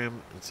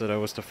diagram and said I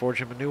was to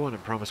forge him a new one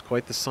and promised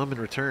quite the sum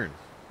in return.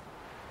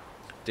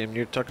 Damn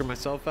near tuckered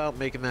myself out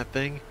making that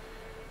thing.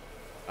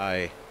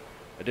 I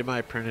did my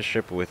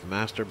apprenticeship with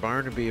Master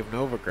Barnaby of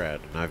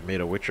Novigrad, and I've made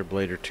a Witcher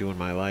blade or 2 in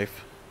my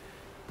life.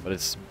 But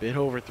it's been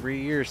over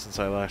 3 years since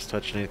I last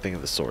touched anything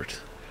of the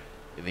sort.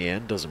 In the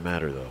end, doesn't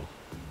matter though.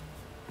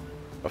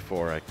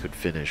 Before I could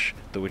finish,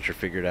 the Witcher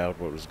figured out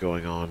what was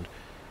going on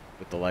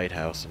with the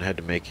lighthouse and had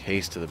to make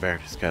haste to the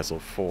Baroness Castle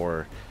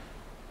for...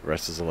 The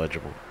rest is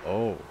illegible.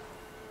 Oh.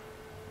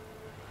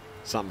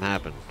 Something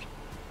happened.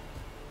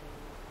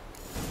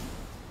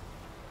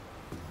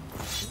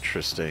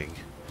 Interesting.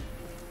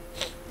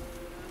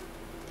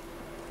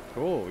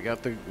 Cool, we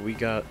got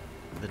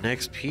the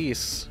next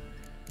piece.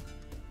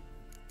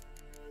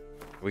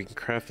 We can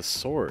craft the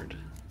sword.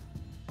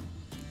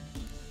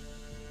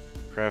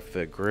 Craft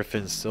the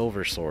Griffin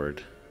silver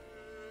sword.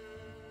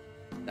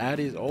 That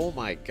is, oh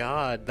my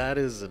god, that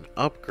is an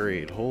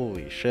upgrade.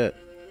 Holy shit.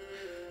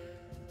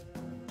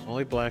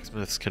 Only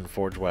blacksmiths can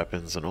forge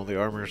weapons and only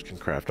armorers can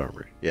craft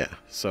armor. Yeah,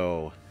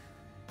 so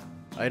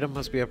item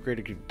must be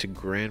upgraded to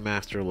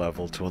Grandmaster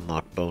level to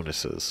unlock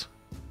bonuses,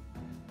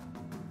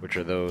 which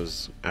are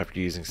those after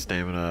using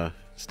stamina,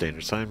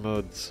 standard sign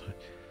modes.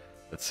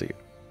 Let's see.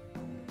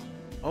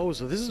 Oh,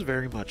 so this is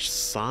very much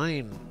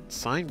sign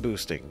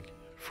boosting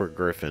for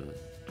Griffin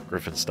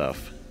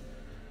stuff.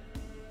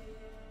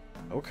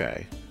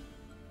 Okay.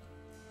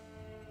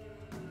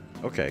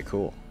 Okay,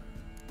 cool.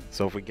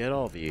 So if we get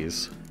all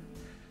these,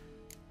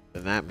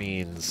 then that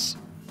means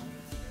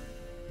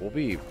we'll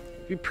be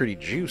pretty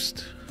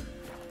juiced.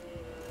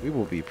 We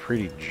will be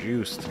pretty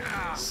juiced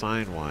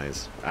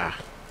sign-wise. Ah.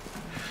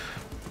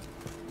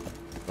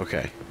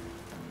 Okay.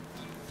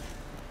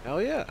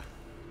 Hell yeah.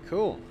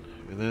 Cool.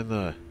 And then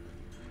the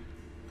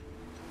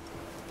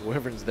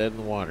wyvern's dead in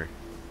the water.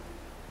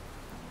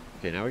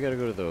 Okay, now we gotta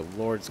go to the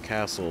Lord's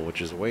Castle,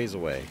 which is ways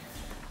away.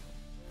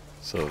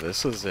 So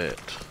this is it.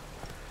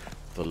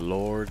 The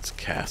Lord's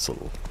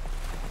Castle.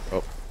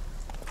 Oh,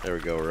 there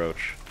we go,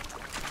 Roach.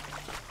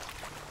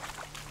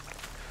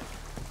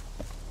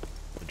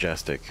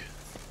 Majestic.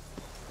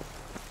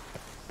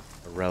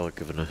 A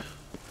relic of a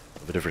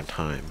different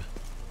time.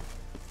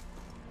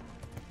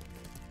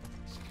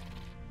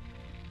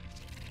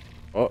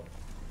 Oh,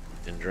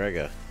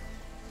 Indraga.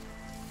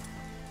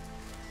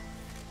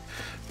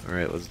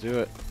 Alright, let's do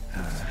it.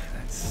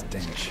 That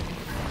stench.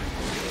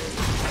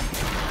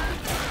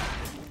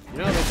 You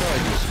know, they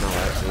probably do smell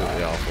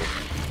absolutely awful.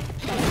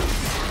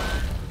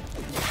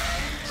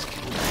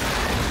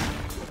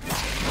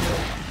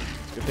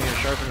 Good thing I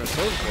sharpened our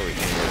sword before we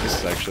came here. This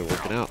is actually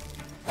working out.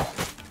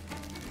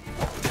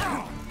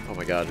 Oh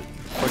my god,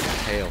 fucking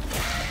tail.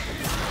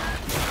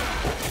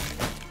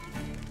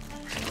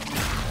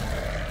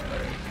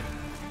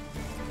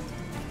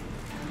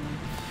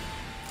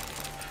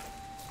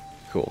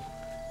 Cool.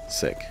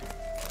 Sick.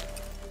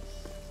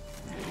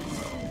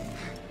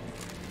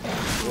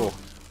 Oh.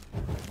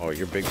 Oh,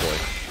 you're big boy.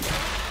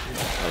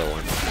 Another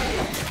one.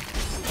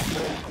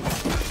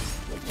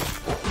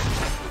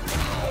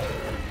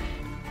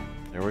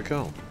 There we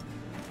go.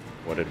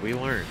 What did we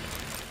learn?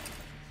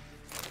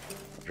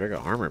 I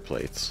got armor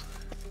plates.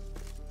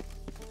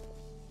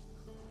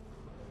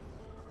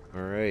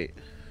 Alright.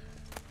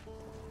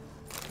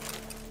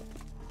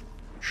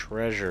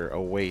 Treasure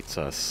awaits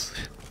us.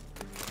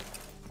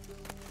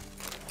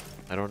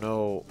 I don't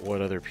know what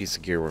other piece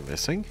of gear we're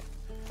missing.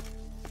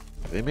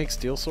 Do they make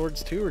steel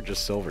swords too, or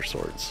just silver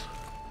swords?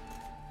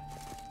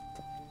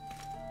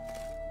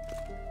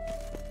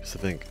 I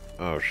think,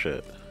 oh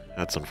shit,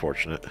 that's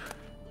unfortunate.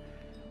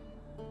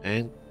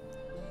 And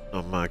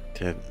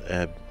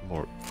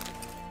more.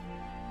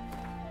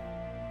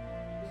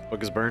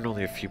 Book is burned,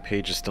 only a few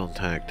pages still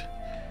intact.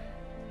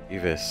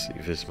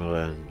 Yves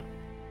Milan.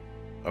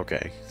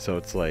 Okay, so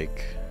it's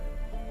like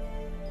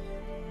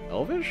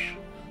Elvish?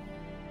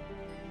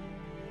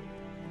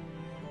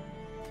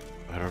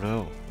 I don't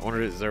know. I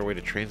wonder, is there a way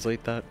to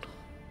translate that?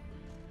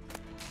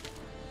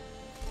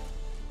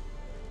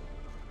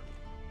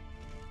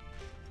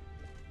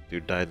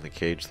 Dude died in the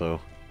cage though.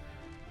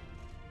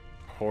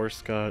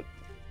 Horse got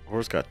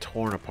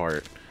torn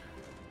apart.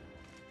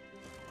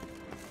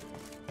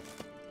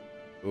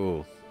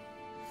 Ooh.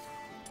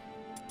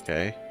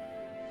 Okay.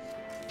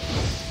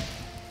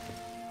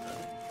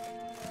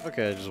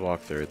 Okay, I just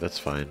walked through it. That's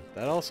fine.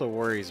 That also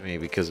worries me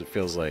because it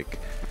feels like...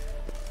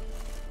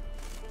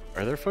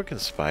 Are there fucking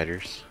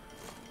spiders?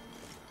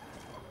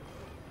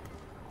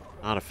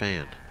 Not a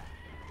fan.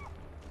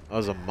 That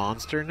was a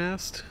monster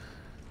nest?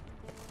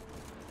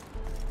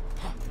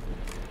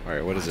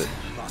 Alright, what is it?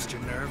 Lost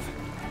your nerve?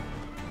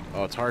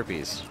 Oh, it's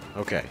harpies.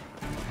 Okay.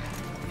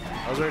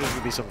 I was ready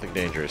to be something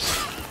dangerous.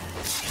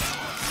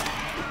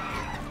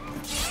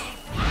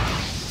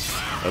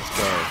 Let's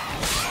go.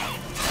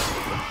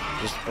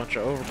 Just a bunch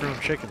of overgrown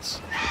chickens.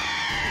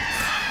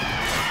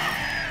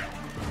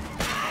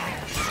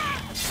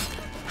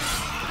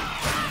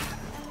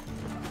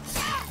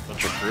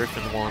 Bunch of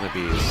Griffin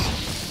wannabes.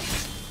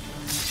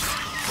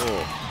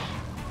 Oh.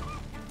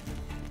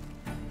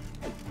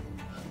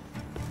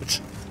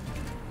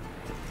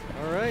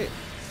 Alright.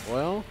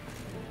 Well.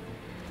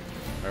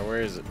 Alright,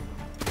 where is it?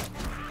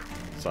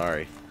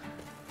 Sorry.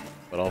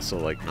 But also,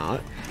 like,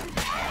 not.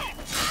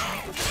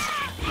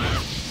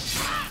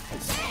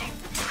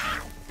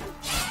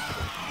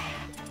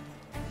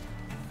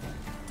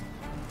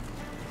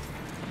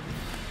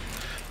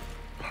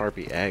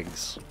 Harpy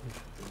eggs.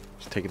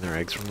 Just taking their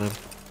eggs from them.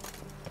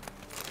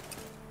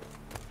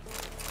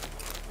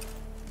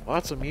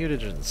 Lots of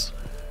mutagens.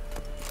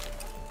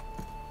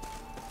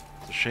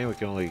 It's a shame we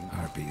can only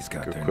Harpies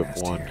got their equip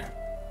nest one. here.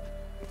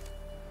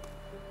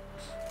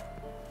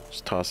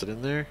 Just toss it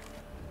in there.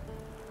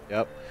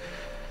 Yep.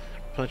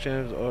 Punch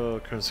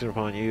items, consumed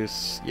upon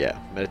use. Yeah,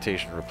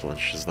 meditation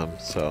replenishes them,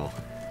 so.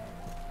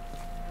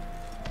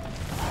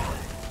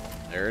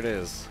 There it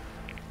is.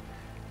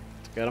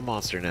 It's got a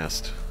monster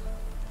nest.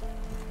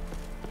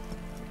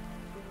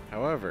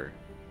 However,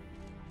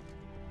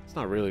 it's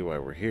not really why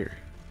we're here.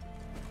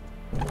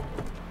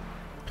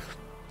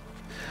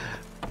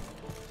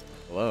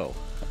 Hello.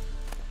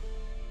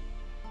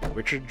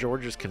 Richard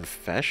George's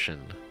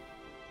confession.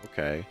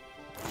 Okay.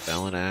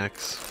 Valen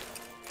axe.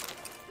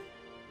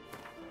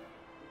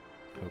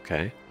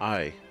 Okay.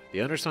 I,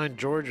 the undersigned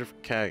George of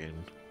Kagan,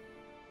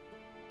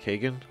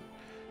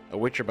 a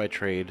witcher by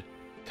trade,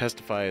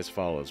 testify as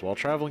follows. While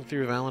traveling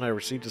through Valen, I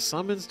received a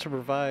summons to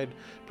provide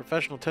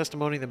professional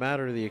testimony in the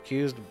matter of the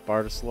accused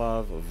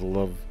Bartislav of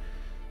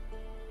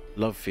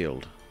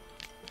Lovefield.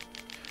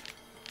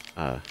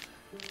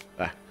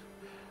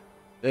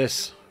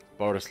 This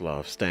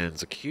Bartislav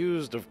stands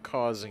accused of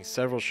causing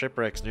several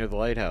shipwrecks near the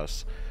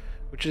lighthouse,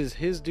 which is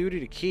his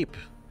duty to keep.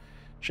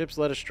 Ships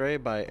led astray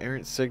by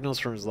errant signals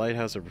from his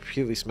lighthouse have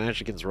repeatedly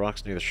smashed against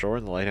rocks near the shore,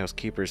 and the lighthouse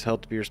keeper is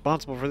held to be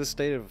responsible for this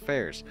state of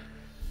affairs.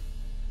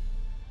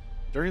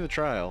 During the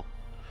trial,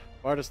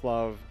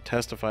 Bartislav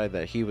testified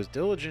that he was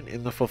diligent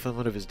in the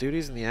fulfillment of his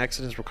duties, and the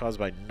accidents were caused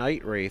by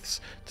nightwraiths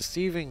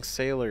deceiving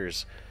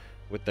sailors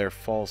with their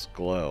false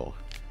glow.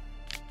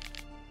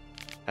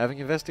 Having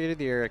investigated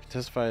the area, I can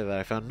testify that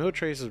I found no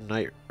traces of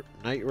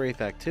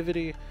nightwraith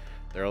activity.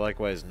 There are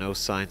likewise no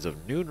signs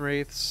of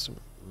noonwraiths,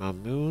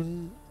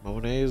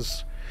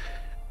 mamones,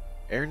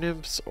 air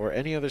nymphs, or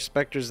any other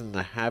specters in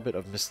the habit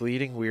of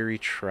misleading weary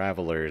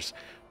travelers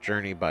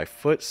journey by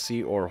foot,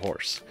 sea, or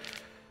horse.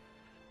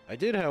 I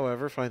did,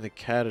 however, find the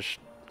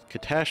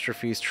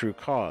catastrophe's true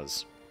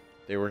cause.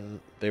 They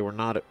were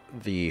not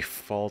the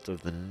fault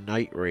of the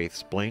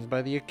nightwraiths blamed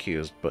by the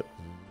accused, but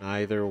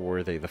neither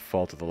were they the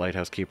fault of the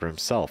lighthouse keeper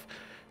himself.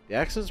 The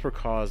accidents were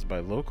caused by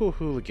local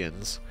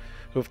hooligans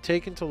who have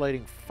taken to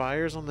lighting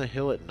fires on the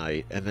hill at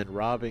night and then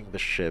robbing the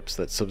ships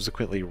that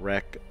subsequently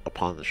wreck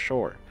upon the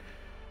shore.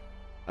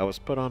 I was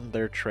put on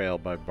their trail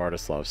by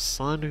Bartislav's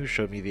son, who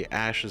showed me the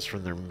ashes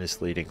from their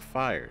misleading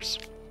fires.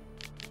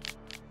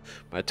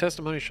 My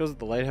testimony shows that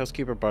the lighthouse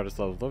keeper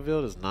Bartislav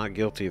Lovefield is not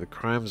guilty of the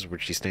crimes of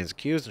which he stands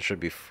accused and should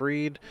be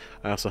freed.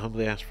 I also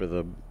humbly ask for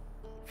the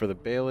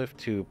bailiff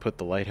to put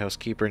the lighthouse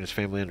keeper and his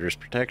family under his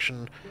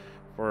protection,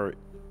 for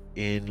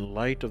In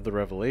light of the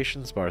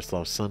revelations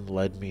Barislav's son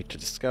led me to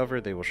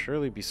discover, they will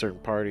surely be certain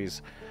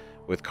parties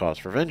with cause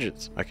for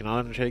vengeance. I cannot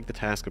undertake the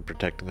task of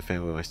protecting the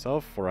family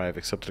myself, for I have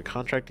accepted a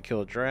contract to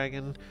kill a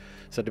dragon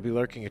said to be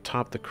lurking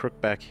atop the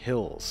Crookback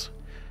Hills,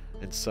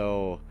 and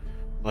so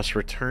must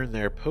return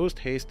there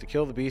post-haste to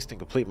kill the beast and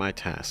complete my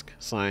task.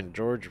 Signed,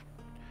 George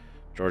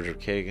of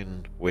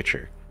Kagan,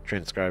 Witcher.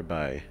 Transcribed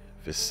by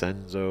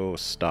Vincenzo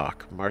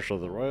Stock, Marshal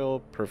of the Royal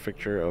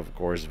Prefecture of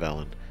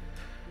Gorsvelen.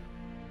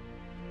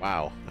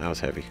 Wow, that was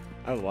heavy.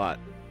 That was a lot.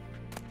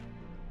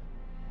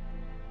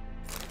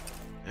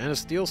 And a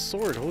steel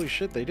sword. Holy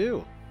shit, they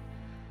do.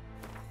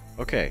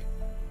 Okay.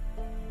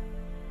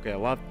 Okay, a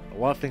lot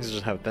of things to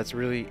just have. That's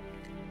really,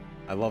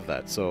 I love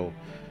that. So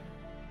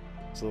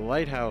the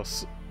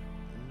lighthouse.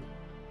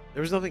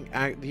 There was nothing.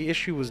 The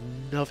issue was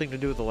nothing to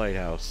do with the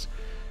lighthouse.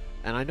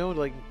 And I know,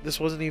 like, this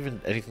wasn't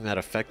even anything that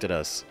affected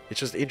us. It's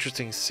just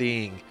interesting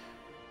seeing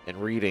and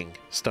reading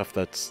stuff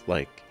that's,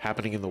 like,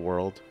 happening in the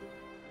world.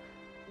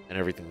 And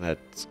everything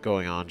that's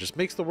going on just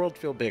makes the world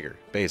feel bigger,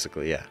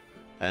 basically, yeah.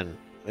 And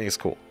I think it's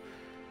cool.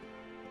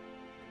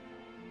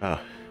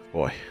 Oh,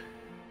 boy.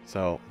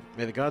 So,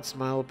 may the gods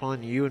smile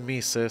upon you and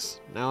me, sis.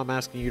 Now I'm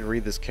asking you to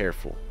read this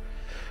careful.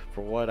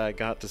 For what I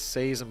got to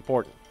say is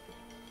important.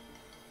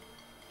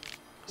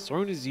 As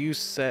soon as you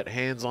set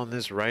hands on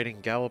this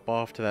writing, gallop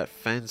off to that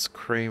fence.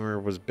 Kramer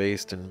was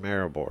based in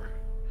Maribor.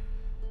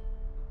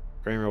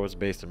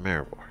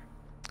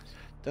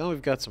 Then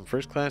we've got some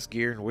first-class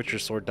gear and Witcher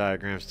sword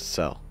diagrams to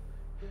sell.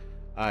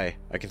 I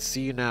can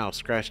see you now,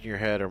 scratching your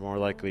head, or more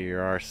likely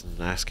your arse, and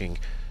asking,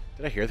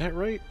 did I hear that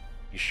right?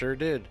 You sure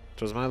did.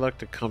 'Twas my luck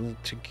to come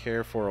to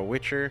care for a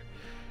Witcher,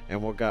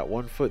 and what got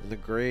one foot in the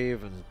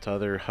grave and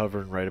t'other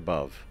hovering right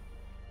above.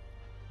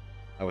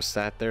 I was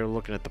sat there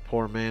looking at the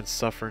poor man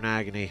suffering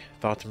agony,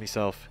 thought to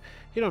myself,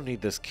 he don't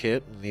need this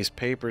kit and these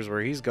papers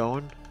where he's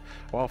going.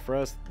 While for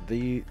us,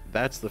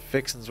 that's the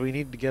fixins we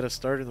need to get us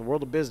started in the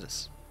world of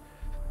business.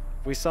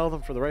 If we sell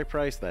them for the right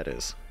price, that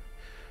is.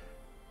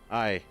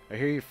 I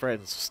hear you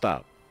fretting, so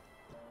stop.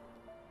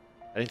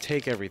 I didn't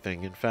take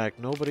everything. In fact,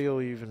 nobody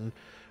will even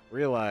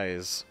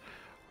realize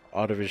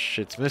aught of his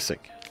shit's missing.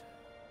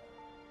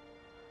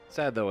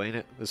 Sad though, ain't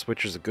it? This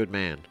Witcher's a good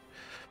man.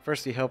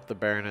 First he helped the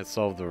Baronet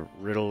solve the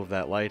riddle of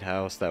that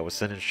lighthouse that was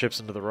sending ships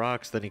into the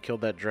rocks, then he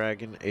killed that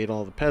dragon, ate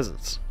all the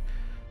peasants.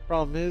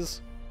 Problem is,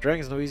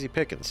 dragon's no easy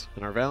pickings,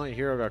 and our valiant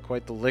hero got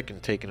quite the lick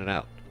in taking it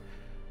out.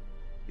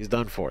 He's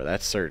done for,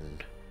 that's certain.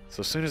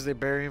 So as soon as they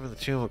bury him in the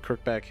tomb of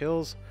Crookback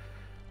Hills,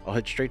 I'll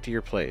head straight to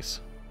your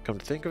place. Come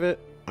to think of it,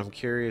 I'm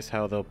curious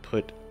how they'll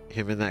put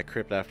him in that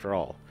crypt after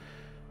all.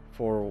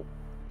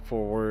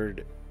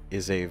 Forward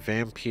is a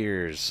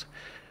vampires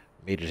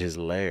made at his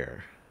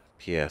lair.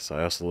 P.S.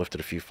 I also lifted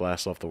a few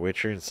flasks off the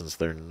Witcher, and since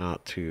they're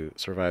not to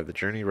survive the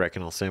journey,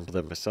 reckon I'll sample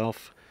them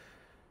myself.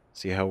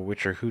 See how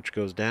Witcher hooch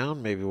goes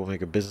down? Maybe we'll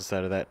make a business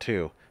out of that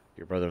too.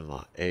 Your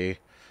brother-in-law, A.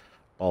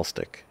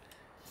 Ballstick.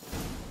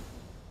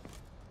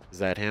 Is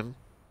that him?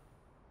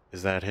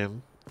 Is that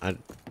him?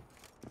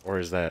 Or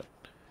is that...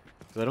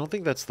 Because I don't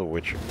think that's the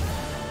Witcher.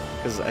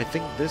 Because I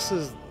think this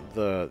is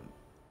the...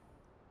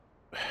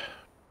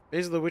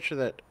 Basically, the Witcher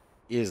that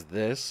is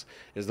this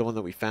is the one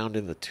that we found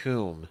in the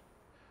tomb,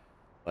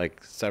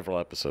 like, several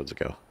episodes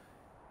ago.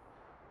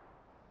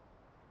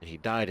 And he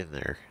died in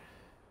there.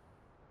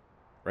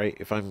 Right?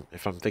 If I'm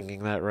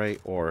thinking that right,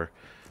 or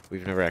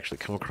we've never actually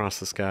come across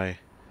this guy.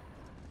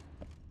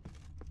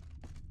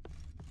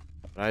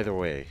 But either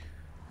way.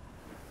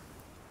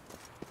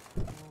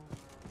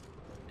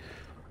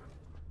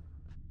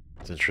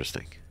 It's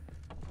interesting.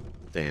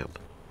 Damn.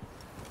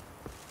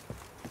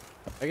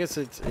 I guess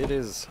it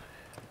is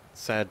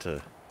sad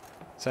to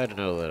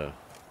know that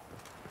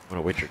when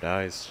a Witcher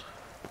dies,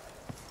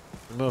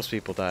 most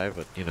people die,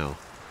 but you know,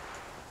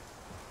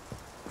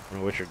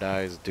 when a Witcher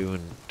dies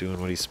doing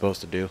what he's supposed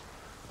to do,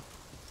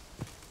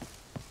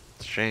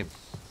 it's a shame.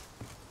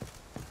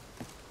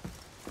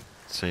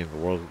 It's a shame.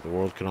 The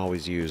world can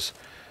always use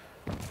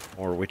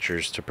more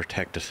Witchers to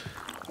protect it.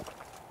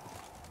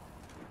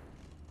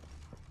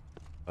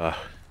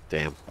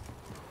 Damn.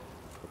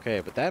 Okay,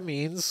 but that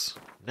means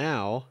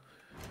now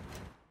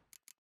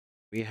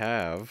we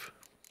have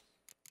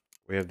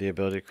the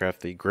ability to craft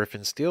the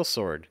Griffin Steel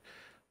Sword,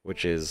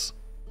 which is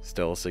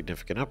still a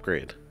significant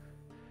upgrade.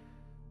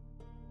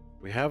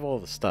 We have all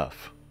the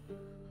stuff.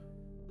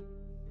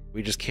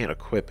 We just can't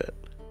equip it.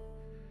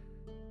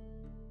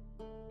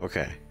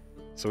 Okay.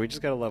 So we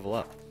just gotta level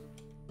up.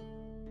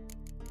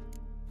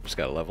 Just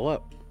gotta level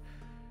up.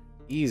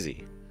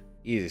 Easy.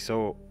 Easy.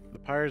 So the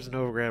Pirates of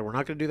Novigrad, we're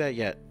not gonna do that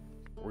yet.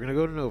 We're gonna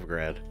go to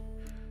Novigrad.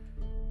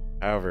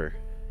 However,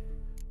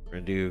 we're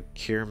gonna do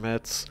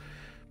Kirmets.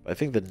 I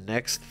think the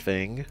next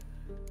thing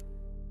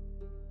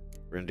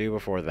we're gonna do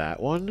before that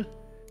one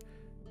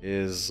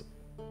is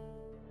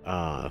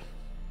let's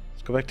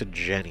go back to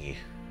Jenny.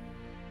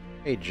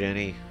 Hey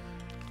Jenny.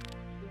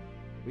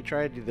 We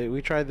tried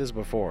this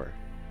before,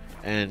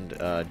 and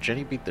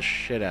Jenny beat the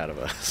shit out of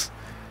us.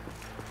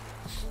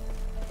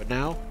 But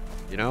now,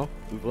 you know,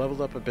 we've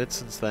leveled up a bit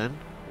since then.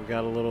 We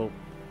got a little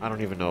I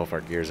don't even know if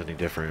our gear's any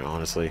different,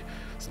 honestly,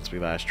 since we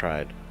last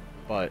tried.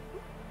 But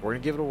we're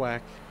gonna give it a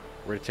whack.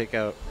 We're gonna take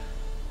out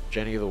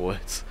Jenny of the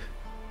Woods.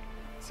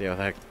 See how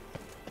that,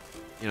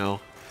 you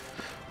know,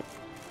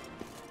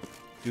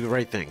 do the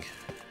right thing.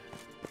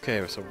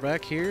 Okay, so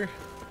back here,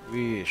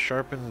 we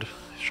sharpened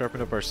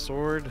up our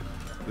sword,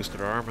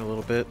 boosted our armor a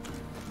little bit.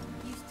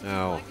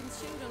 Now,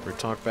 we're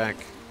talk back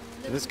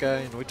to this guy,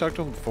 and we talked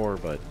to him before,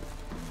 but,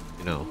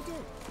 you know,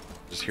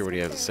 just hear what he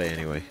has to say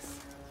anyway.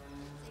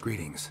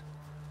 Greetings.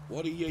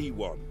 What do ye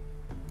want?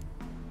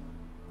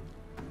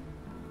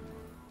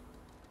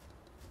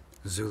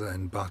 Zula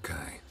and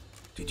Bakai.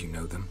 Did you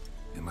know them?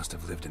 They must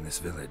have lived in this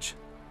village.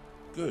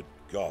 Good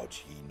God,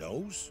 he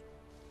knows.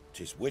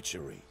 'Tis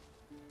witchery.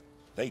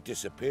 They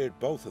disappeared,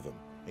 both of them,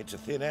 into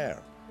thin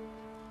air.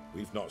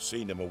 We've not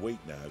seen them a week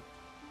now.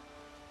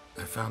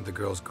 I found the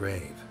girl's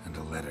grave and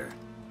a letter.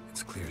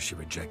 It's clear she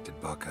rejected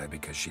Bakai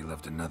because she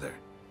loved another.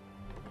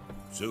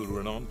 Zula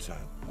and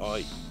Ontan,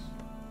 aye.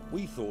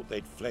 We thought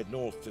they'd fled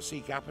north to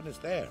seek happiness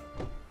there.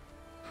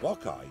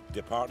 Wakai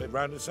departed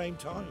round the same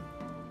time.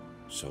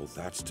 So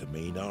that's to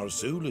mean our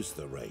Zula's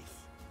the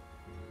Wraith.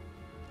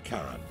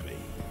 Can't be.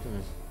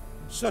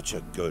 Such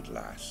a good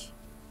lass.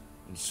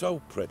 And so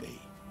pretty.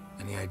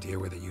 Any idea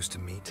where they used to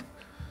meet?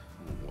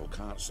 Well,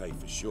 can't say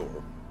for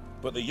sure.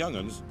 But the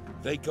young'uns,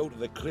 they go to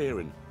the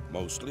clearing,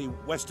 mostly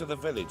west of the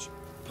village,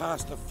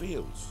 past the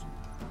fields.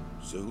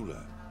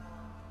 Zula.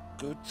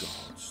 Good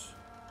gods.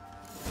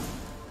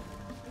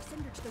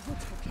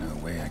 No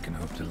way I can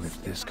hope to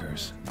lift this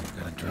curse. I've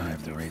got to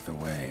drive the Wraith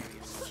away.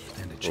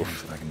 Stand a chance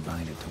if I can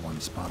bind it to one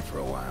spot for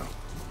a while.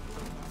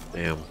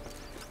 Damn.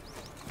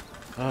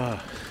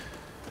 Ah.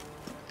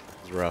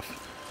 It's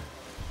rough.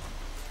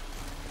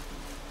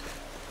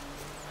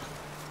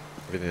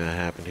 Everything that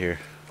happened here.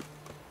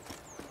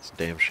 It's a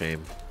damn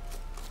shame.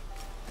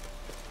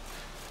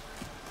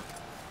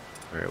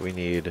 Alright, we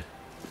need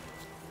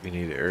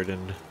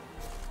Erden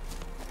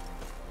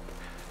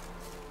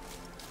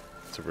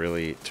to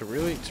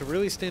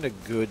really stand a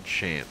good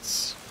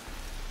chance.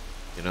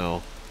 You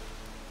know.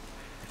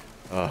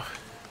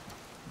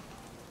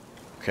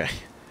 Okay.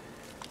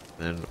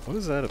 Then what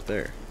is that up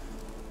there?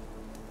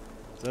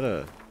 Is that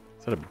a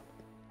like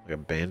a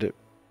bandit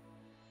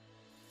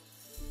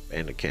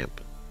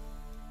camp?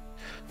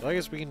 So I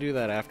guess we can do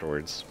that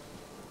afterwards.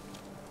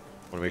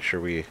 Want to make sure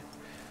we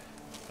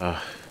all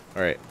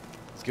right.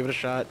 Let's give it a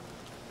shot.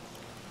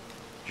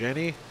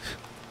 Jenny,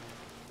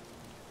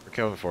 we're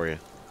coming for you.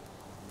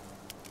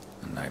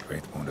 The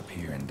nightwraith won't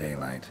appear in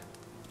daylight.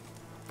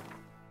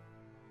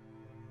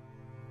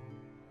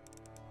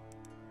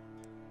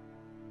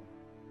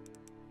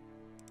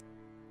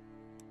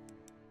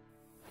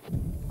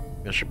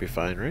 That should be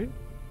fine, right?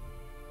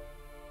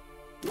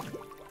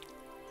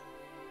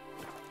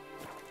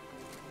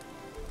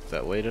 Is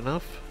that late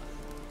enough?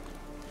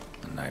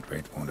 The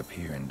nightwraith won't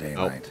appear in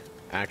daylight. Nope.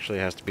 Actually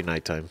has to be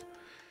nighttime.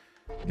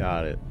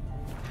 Got it.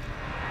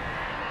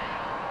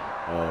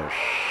 Oh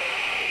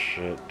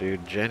shit,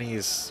 dude. Jenny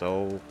is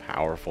so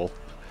powerful.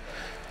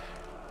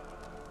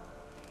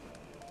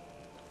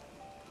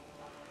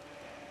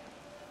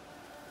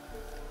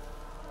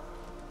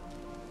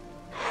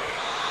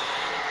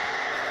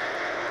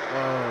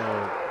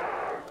 Oh.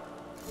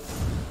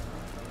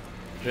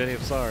 Jenny,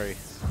 I'm sorry.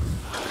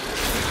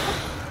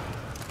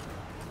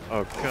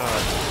 Oh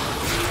god.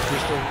 You're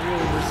still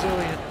really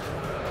resilient.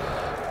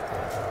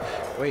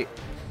 Wait.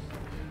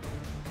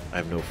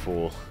 I'm no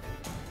fool.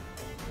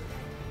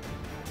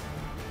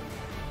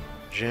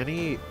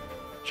 Jenny's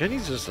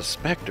just a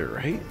specter,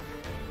 right?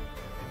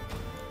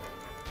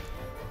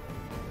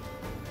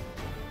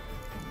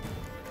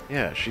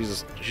 Yeah,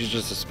 she's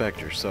just a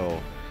specter,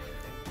 so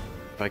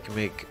if I can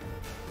make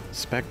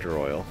specter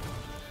oil,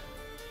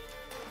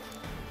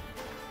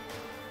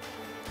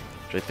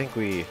 which I think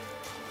we...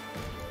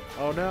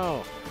 Oh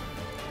no!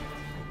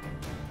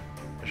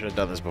 I should have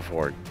done this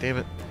before. Damn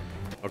it.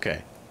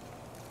 Okay.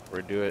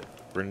 We're gonna do it.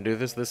 We're gonna do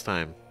this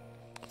time.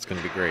 It's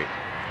gonna be great.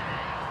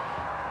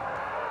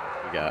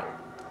 We got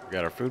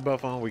our food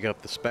buff on. We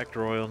got the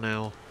specter oil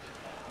now.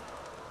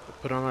 We'll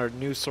put on our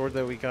new sword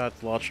that we got.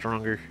 It's a lot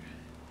stronger.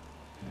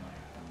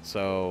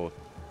 So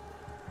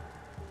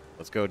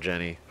let's go,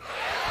 Jenny.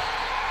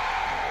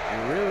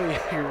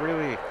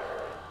 You're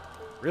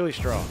really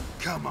strong.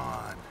 Come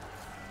on.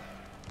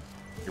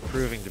 You're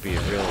proving to be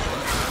a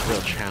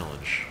real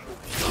challenge.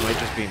 It might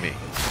just be me.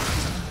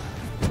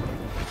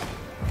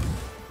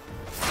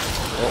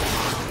 Oh,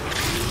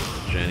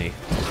 Jenny.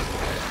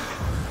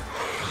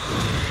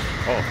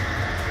 Oh.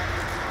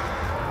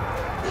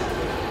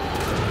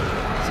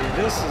 See,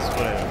 this is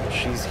what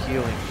she's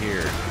healing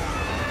here,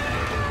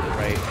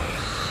 right?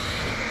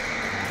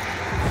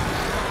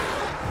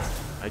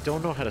 I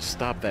don't know how to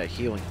stop that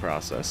healing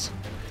process,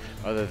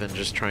 other than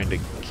just trying to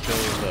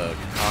kill the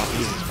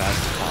copies as fast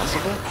as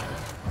possible.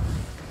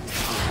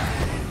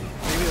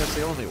 Maybe that's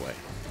the only way,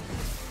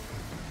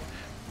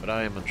 but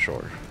I am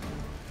unsure.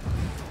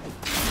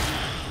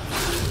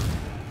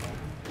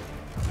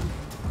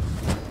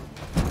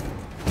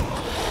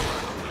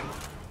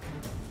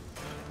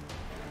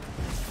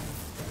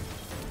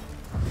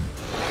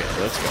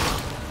 let's go.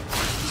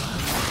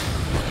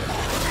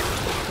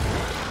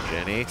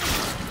 Jenny.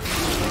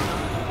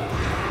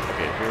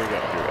 Okay, here we go.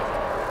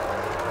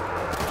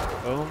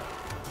 Boom.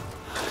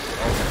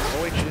 Oh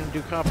wait, she didn't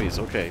do copies.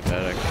 Okay,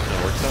 that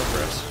works out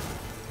for us.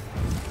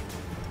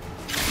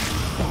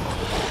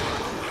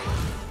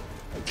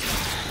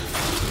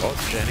 Oh,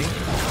 Jenny.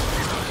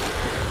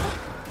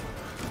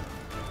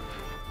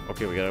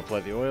 Okay, we gotta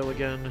apply the oil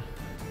again.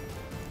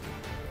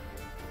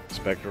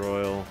 Spectre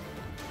oil.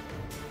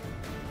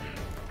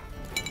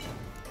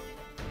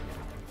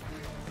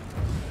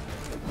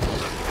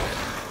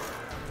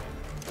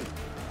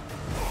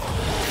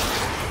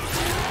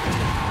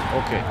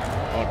 Okay.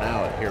 Oh,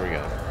 now, here we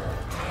go.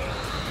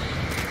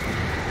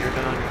 You're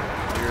done.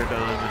 You're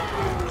done.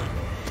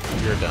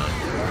 You're done.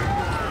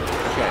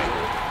 Okay.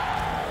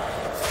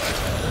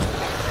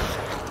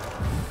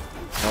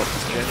 Nope,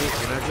 Jenny,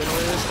 you're not getting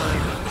away this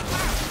time.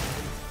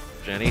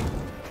 Jenny,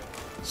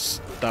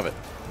 stop it.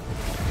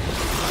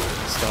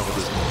 Stop with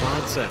this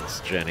nonsense,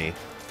 Jenny.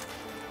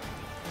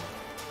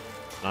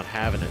 Not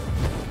having it.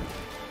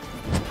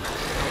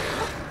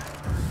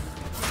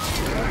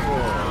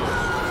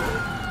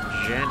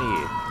 Oh,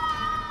 Jenny.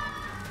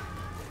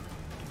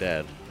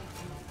 Dead.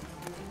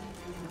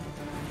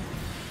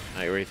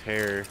 Nightwraith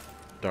hair,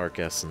 dark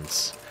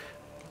essence.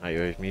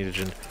 Nightwraith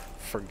mutagen.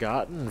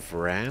 Forgotten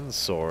Vran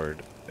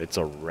sword. It's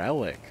a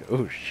relic.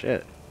 Oh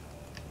shit.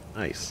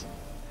 Nice.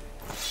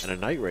 And a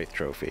Nightwraith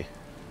trophy.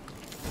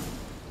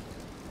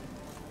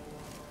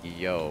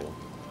 Yo.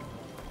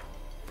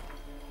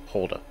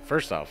 Hold up.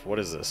 First off, what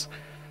is this?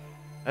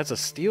 That's a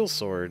steel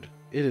sword.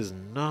 It is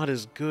not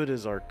as good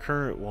as our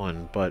current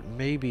one, but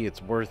maybe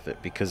it's worth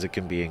it because it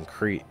can be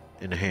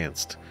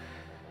enhanced.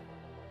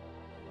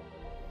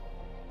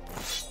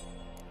 So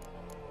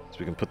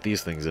we can put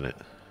these things in it.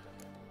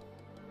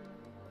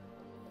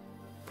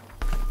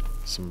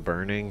 Some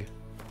burning.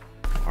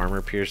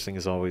 Armor piercing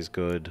is always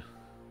good.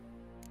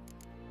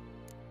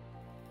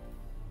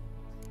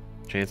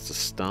 Chance to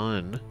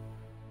stun.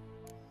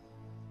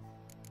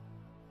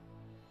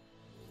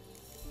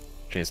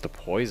 Chance to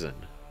poison.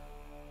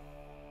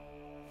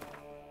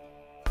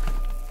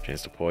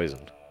 Chance to poison.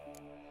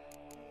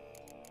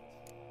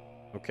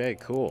 Okay,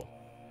 cool.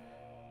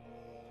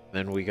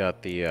 Then we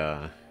got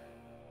the,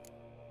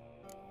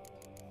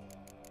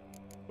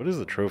 what does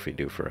the trophy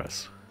do for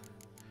us?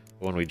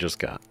 The one we just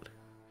got.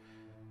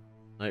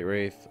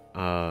 Nightwraith,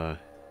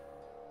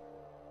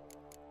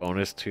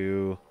 bonus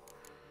to...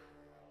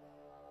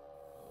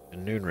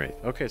 and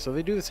Noonwraith. Okay, so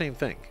they do the same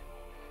thing.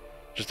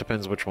 Just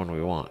depends which one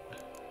we want.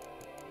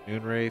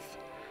 Noonwraith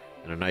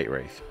and a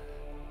Nightwraith.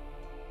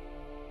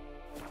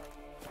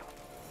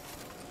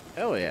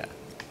 Hell yeah.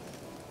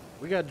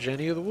 We got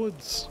Jenny of the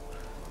Woods.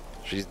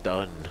 She's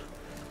done.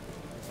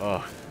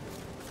 Oh.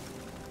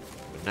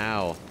 But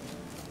now...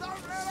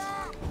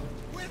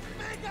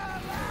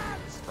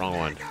 wrong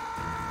one.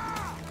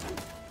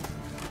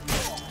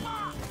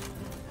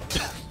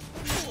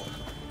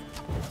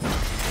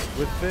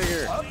 With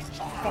vigor.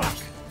 Fuck.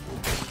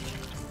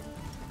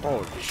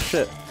 Oh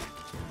shit.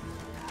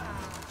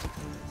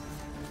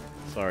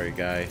 Sorry,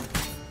 guy.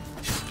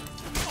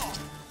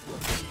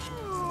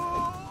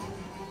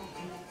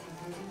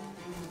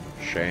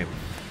 Shame.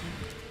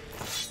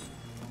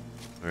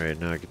 Alright,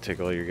 now I can take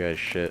all your guys'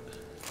 shit.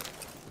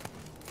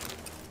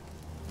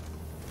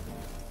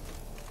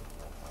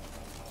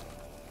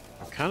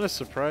 I'm kind of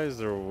surprised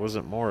there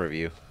wasn't more of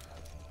you.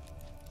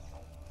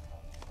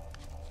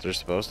 Is there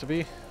supposed to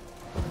be?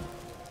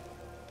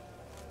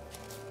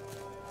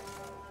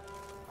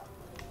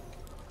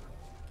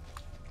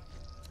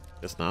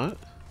 Guess not?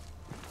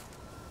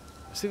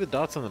 I see the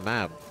dots on the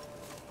map,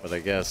 but I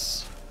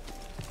guess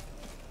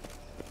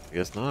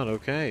not,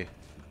 okay.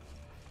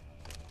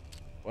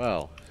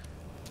 Well,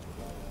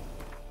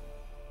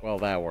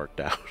 that worked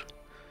out.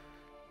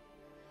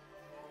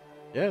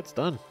 Yeah, it's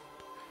done.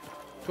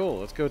 Cool,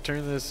 let's go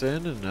turn this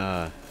in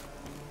and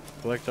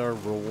collect our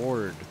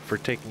reward for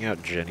taking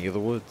out Jenny of the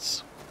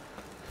Woods.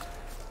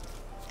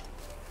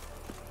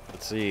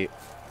 Let's see.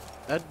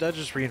 That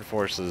just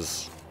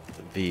reinforces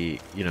the,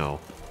 you know,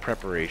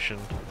 preparation.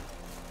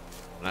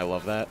 And I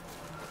love that.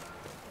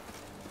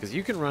 Because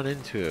you can run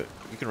into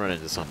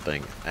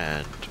something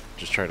and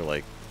just try to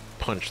like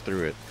punch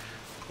through it.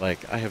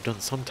 Like I have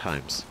done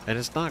sometimes. And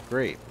it's not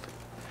great.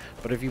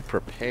 But if you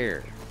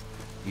prepare,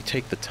 you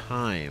take the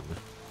time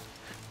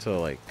to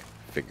like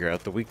figure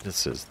out the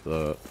weaknesses,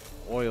 the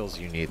oils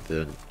you need,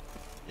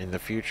 in the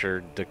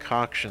future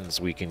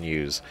decoctions we can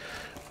use,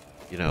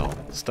 you know,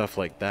 stuff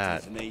like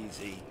that. Nothing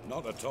easy,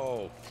 not at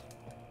all.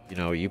 You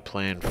know, you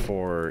plan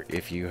for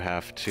if you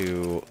have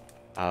to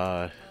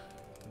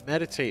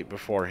meditate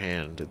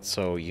beforehand, and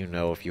so you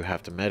know if you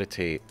have to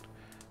meditate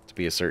to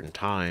be a certain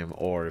time,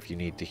 or if you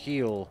need to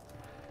heal,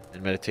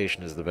 and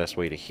meditation is the best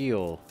way to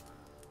heal.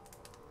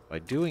 By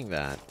doing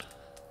that,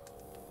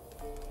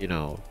 you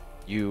know,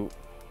 you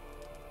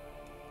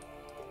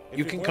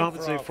can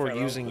compensate for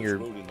using your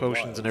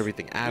potions and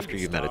everything after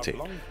you meditate.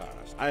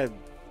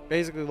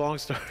 Basically, long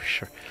story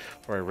short,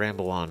 before I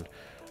ramble on,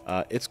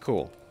 it's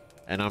cool,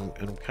 and I'm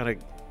kind of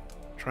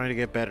trying to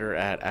get better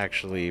at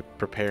actually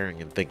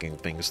preparing and thinking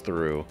things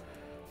through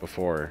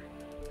before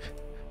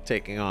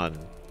taking on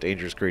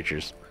dangerous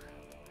creatures.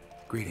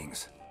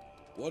 Greetings.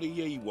 What do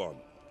ye want?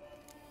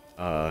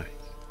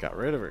 Got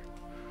rid of her.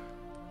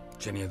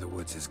 Jenny of the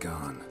Woods is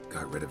gone.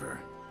 Got rid of her.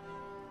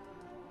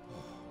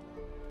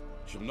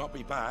 She'll not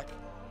be back.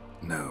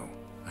 No.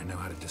 I know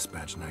how to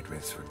dispatch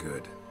nightwraiths for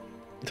good.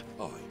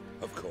 Aye,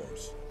 of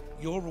course.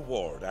 Your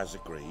reward, as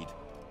agreed.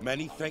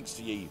 Many thanks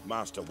to ye,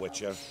 Master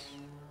Witcher.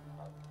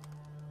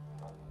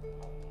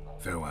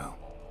 Farewell.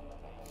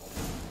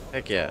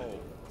 Heck yeah.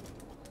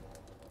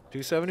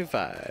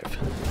 275.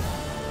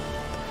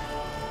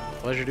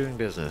 Pleasure doing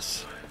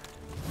business.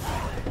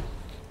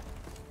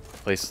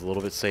 Place is a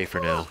little bit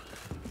safer now.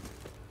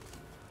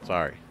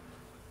 Sorry.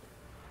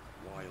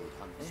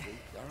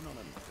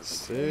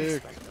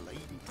 Sick.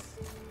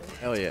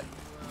 Hell yeah.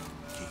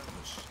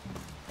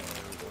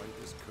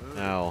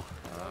 Now,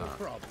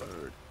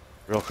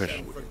 real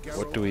question,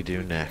 what do we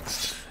do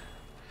next?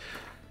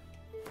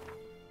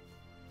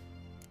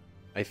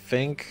 I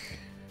think...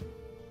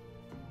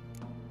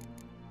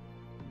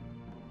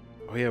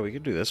 Oh yeah, we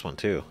could do this one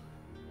too.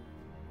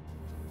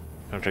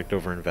 Contract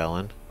over in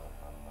Velen.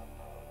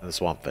 And the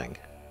Swamp Thing.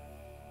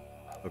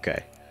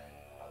 Okay.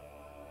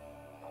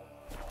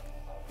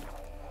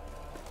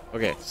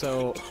 Okay,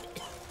 so...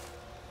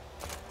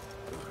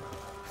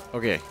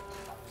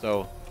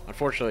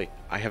 unfortunately,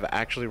 I have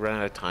actually run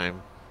out of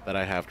time that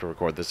I have to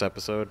record this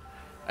episode.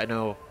 I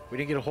know we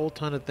didn't get a whole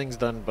ton of things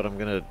done, but I'm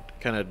gonna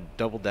kind of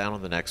double down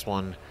on the next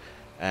one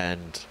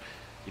and,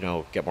 you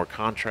know, get more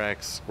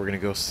contracts. We're gonna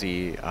go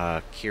see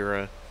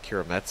Kira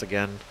Metz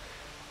again.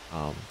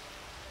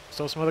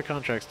 Still some other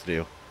contracts to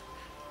do.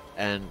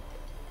 And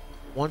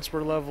once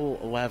we're level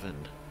 11,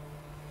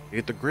 we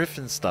get the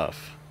Griffin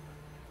stuff.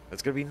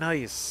 That's gonna be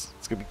nice.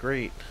 It's gonna be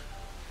great.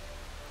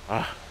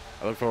 I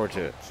look forward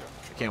to it.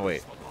 I can't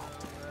wait.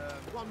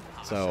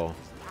 So,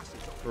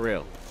 for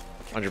real,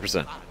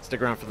 100%.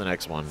 Stick around for the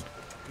next one.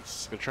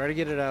 Gonna try to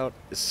get it out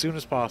as soon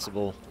as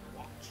possible,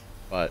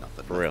 but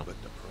for real.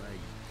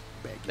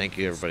 Thank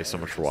you everybody so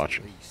much for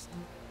watching.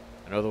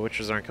 I know the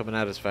Witchers aren't coming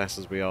out as fast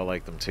as we all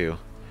like them to,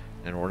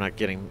 and we're not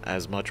getting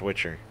as much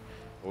Witcher,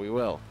 but we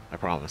will. I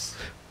promise.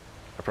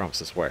 I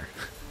promise, I swear.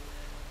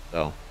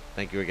 So,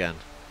 thank you again.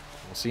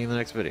 We'll see you in the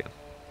next video.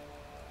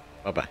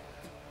 Bye-bye.